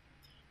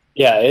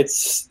 Yeah,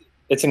 it's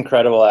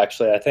incredible,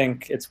 actually. I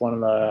think it's one of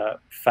the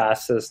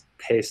fastest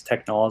paced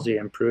technology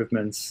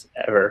improvements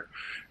ever.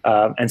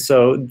 And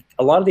so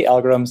a lot of the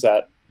algorithms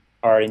that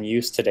are in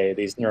use today,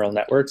 these neural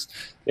networks,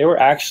 they were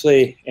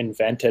actually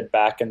invented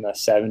back in the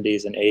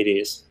 70s and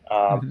 80s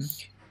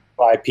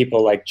by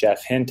people like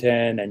Jeff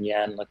Hinton and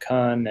Yann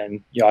LeCun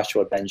and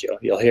Yoshua Bengio.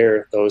 You'll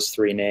hear those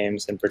three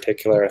names in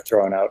particular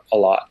thrown out a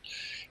lot.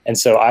 And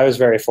so I was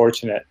very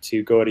fortunate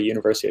to go to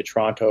University of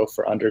Toronto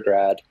for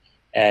undergrad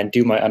and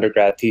do my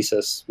undergrad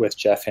thesis with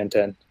Jeff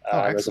Hinton.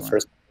 I was the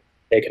first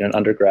taken an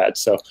undergrad.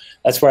 So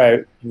that's where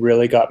I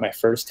really got my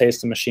first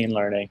taste of machine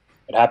learning.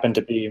 It happened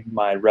to be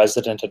my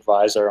resident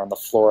advisor on the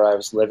floor I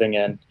was living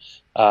in,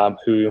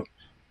 who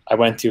I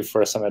went to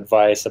for some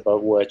advice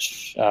about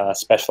which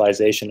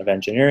specialization of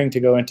engineering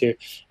to go into.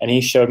 And he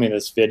showed me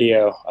this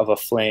video of a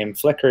flame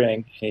flickering,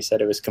 and he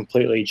said it was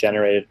completely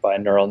generated by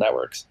neural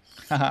networks.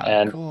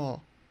 And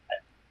cool.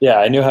 Yeah,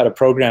 I knew how to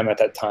program at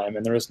that time,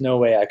 and there was no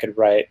way I could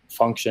write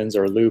functions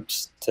or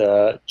loops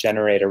to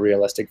generate a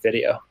realistic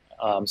video.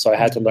 So I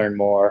had to learn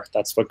more.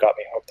 That's what got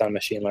me hooked on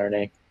machine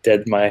learning.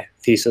 Did my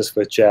thesis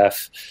with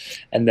Jeff.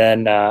 And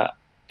then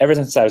ever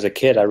since I was a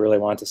kid, I really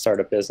wanted to start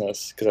a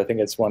business because I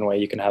think it's one way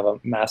you can have a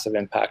massive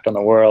impact on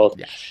the world.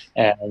 Yes.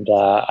 And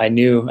I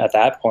knew at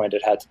that point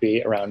it had to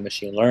be around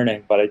machine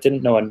learning, but I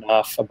didn't know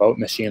enough about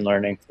machine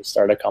learning to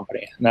start a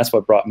company. And that's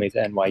what brought me to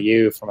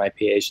NYU for my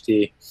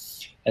PhD.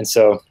 And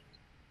so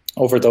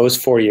over those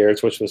 4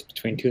 years, which was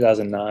between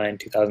 2009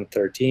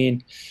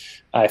 2013,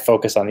 I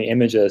focused on the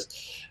images.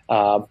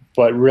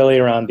 But really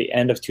around the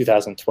end of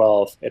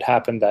 2012, it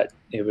happened that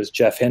it was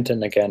Jeff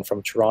Hinton again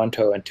from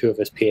Toronto and two of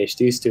his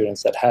PhD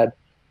students that had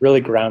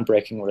really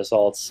groundbreaking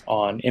results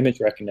on image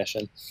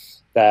recognition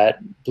that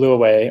blew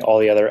away all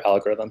the other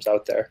algorithms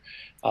out there.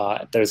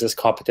 There's this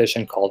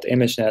competition called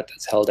ImageNet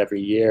that's held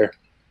every year.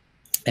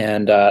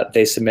 And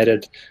they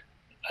submitted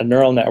a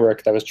neural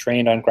network that was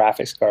trained on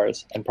graphics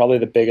cards, and probably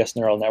the biggest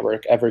neural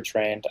network ever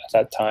trained at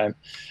that time.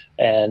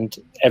 And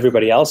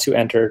everybody else who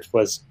entered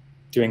was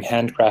doing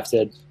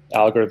handcrafted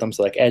algorithms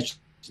like edge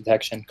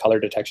detection, color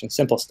detection,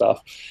 simple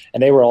stuff.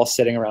 And they were all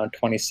sitting around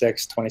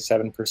 26,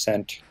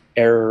 27%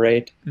 error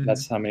rate. Mm-hmm.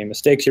 That's how many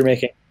mistakes you're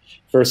making.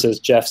 Versus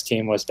Jeff's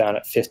team was down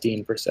at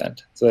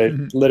 15%. So they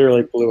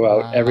literally blew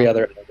out every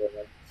other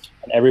algorithm.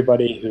 And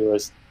everybody who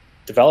was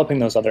developing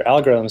those other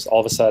algorithms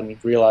all of a sudden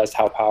realized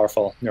how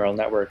powerful neural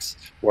networks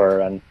were.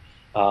 And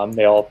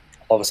they all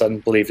of a sudden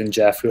believed in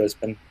Jeff, who has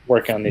been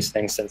working on these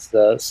things since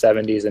the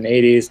 70s and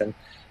 80s.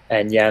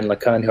 And Yann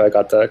LeCun, who I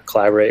got to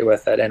collaborate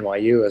with at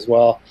NYU as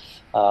well.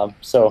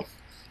 So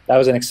that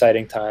was an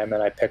exciting time,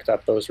 and I picked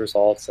up those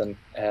results and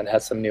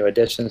had some new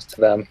additions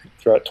to them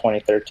throughout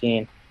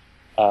 2013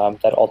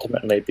 that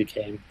ultimately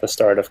became the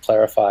start of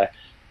Clarifai.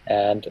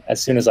 And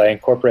as soon as I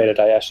incorporated,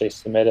 I actually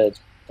submitted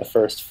the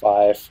first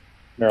 5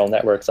 neural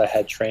networks I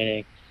had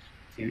training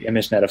to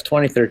ImageNet of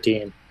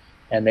 2013,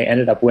 and they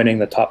ended up winning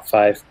the top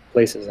 5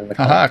 places in the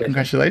competition.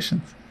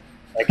 Congratulations.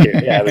 Thank you.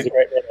 Yeah, it was a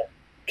great way to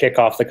kick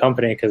off the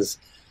company because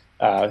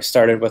we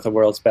started with the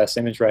world's best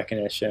image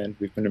recognition.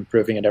 We've been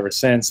improving it ever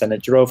since, and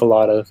it drove a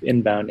lot of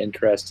inbound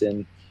interest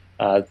in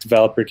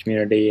developer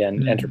community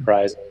and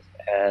enterprises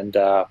and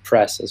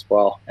press as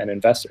well, and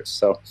investors.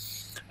 So,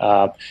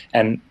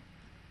 and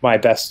my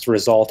best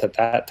result at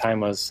that time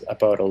was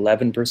about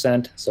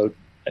 11%. So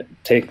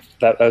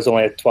that was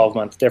only a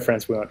 12-month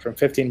difference. We went from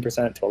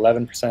 15% to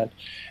 11%,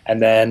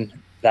 and then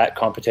that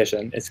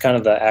competition, it's kind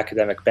of the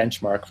academic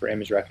benchmark for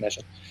image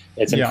recognition.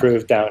 It's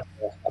improved down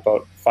to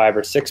about 5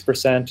 or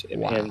 6% in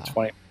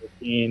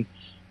 2014,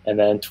 and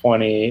then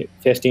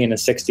 2015 and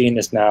 16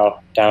 is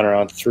now down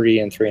around 3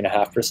 and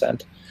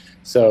 3.5%.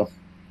 So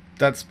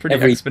that's pretty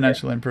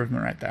exponential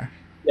improvement right there.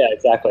 Yeah,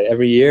 exactly.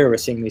 Every year we're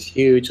seeing these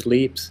huge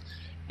leaps,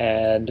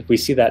 and we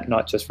see that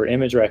not just for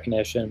image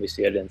recognition, we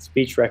see it in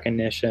speech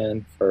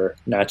recognition, for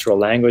natural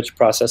language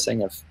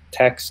processing of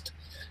text.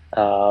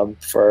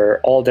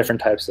 For all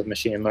different types of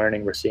machine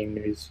learning, we're seeing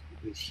these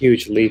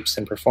huge leaps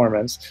in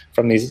performance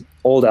from these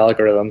old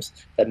algorithms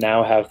that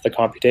now have the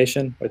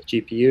computation with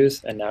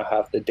GPUs and now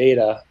have the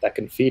data that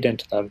can feed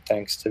into them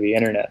thanks to the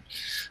internet.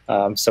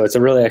 So it's a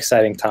really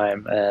exciting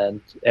time,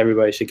 and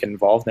everybody should get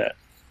involved in it.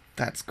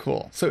 That's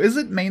cool. So is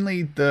it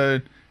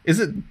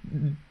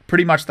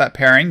pretty much that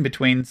pairing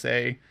between,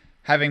 say,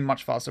 having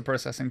much faster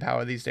processing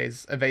power these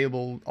days,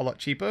 available a lot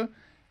cheaper,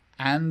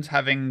 and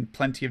having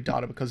plenty of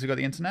data because you've got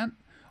the internet?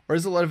 Or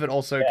is a lot of it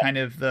also kind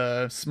of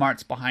the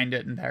smarts behind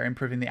it and they're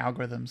improving the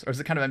algorithms? Or is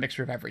it kind of a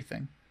mixture of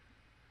everything?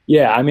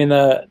 Yeah, I mean,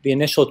 the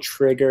initial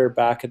trigger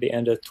back at the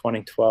end of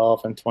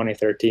 2012 and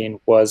 2013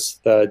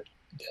 was the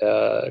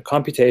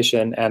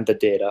computation and the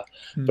data.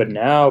 But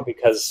now,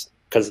 because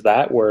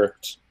that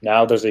worked,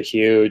 now there's a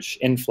huge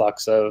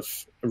influx of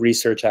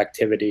research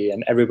activity,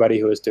 and everybody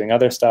who is doing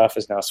other stuff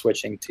is now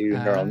switching to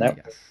neural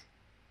networks. Yes.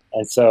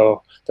 And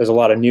so there's a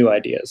lot of new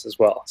ideas as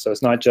well. So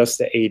it's not just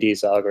the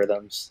 80s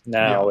algorithms.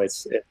 Now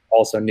it's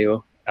also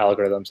new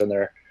algorithms in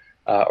there,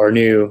 or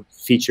new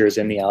features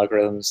in the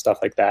algorithms, stuff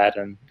like that.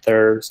 And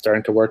they're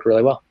starting to work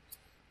really well.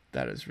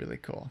 That is really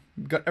cool.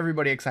 Got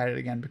everybody excited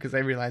again because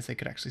they realized they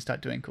could actually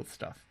start doing cool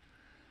stuff.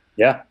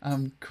 Yeah.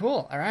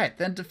 Cool. All right.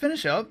 Then to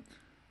finish up,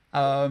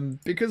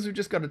 because we've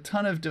just got a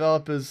ton of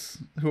developers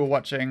who are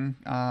watching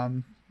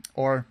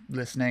or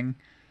listening,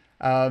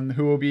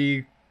 who will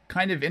be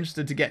kind of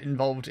interested to get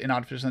involved in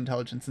artificial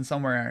intelligence in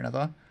some way or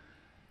another.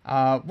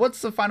 What's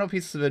the final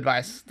piece of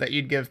advice that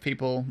you'd give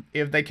people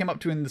if they came up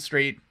to you in the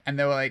street and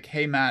they were like,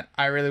 "Hey, Matt,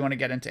 I really want to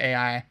get into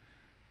AI.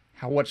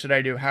 What should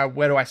I do?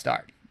 Where do I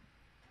start?"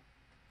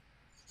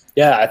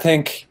 Yeah, I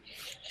think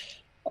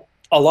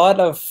a lot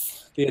of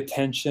the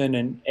attention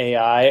in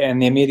AI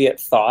and the immediate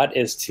thought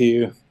is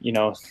to,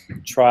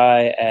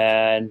 try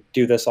and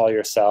do this all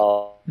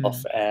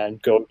yourself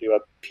and go do a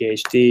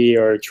PhD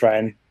or try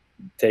and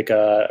take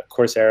a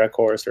Coursera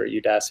course or a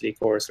Udacity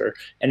course or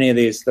any of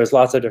these. There's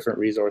lots of different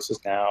resources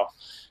now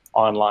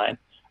online,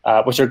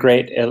 which are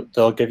great.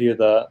 They'll give you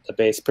the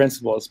base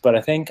principles. But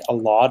I think a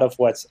lot of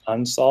what's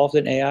unsolved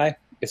in AI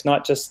is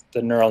not just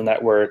the neural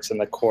networks and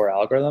the core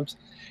algorithms.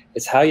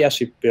 It's how you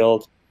actually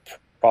build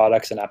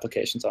products and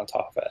applications on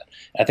top of it.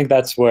 I think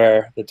that's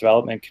where the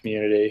development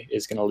community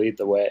is going to lead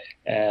the way.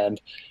 And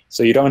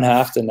so you don't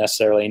have to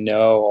necessarily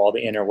know all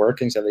the inner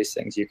workings of these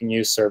things. You can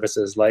use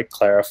services like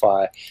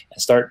Clarifai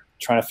and start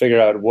trying to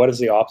figure out what is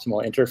the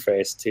optimal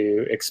interface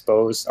to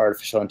expose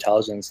artificial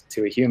intelligence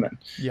to a human.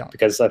 Yeah.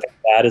 Because I think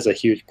that is a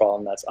huge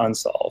problem that's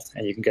unsolved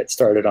and you can get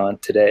started on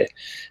today.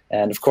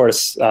 And of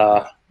course,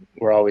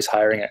 we're always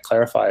hiring at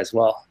Clarifai as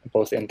well,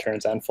 both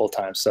interns and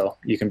full-time. So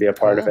you can be a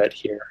part of it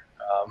here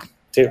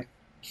too.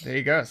 There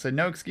you go. So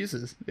no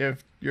excuses.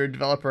 If you're a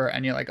developer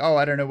and you're like, oh,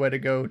 I don't know where to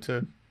go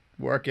to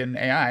work in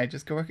AI,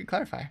 just go work at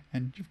Clarifai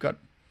and you've got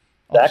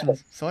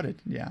options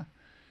sorted. Yeah.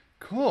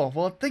 Cool.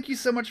 Well, thank you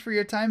so much for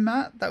your time,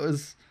 Matt. That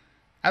was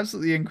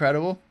absolutely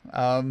incredible.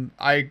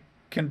 I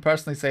can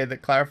personally say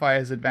that Clarifai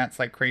has advanced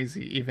like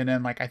crazy, even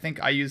in like, I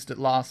think I used it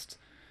last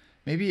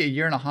maybe a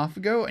year and a half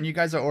ago, and you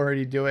guys are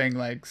already doing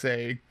like,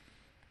 say,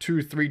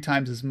 2-3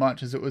 times as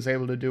much as it was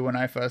able to do when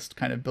I first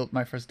kind of built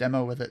my first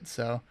demo with it.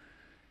 So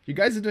you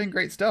guys are doing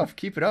great stuff.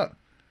 Keep it up.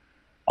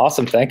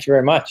 Awesome. Thank you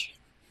very much.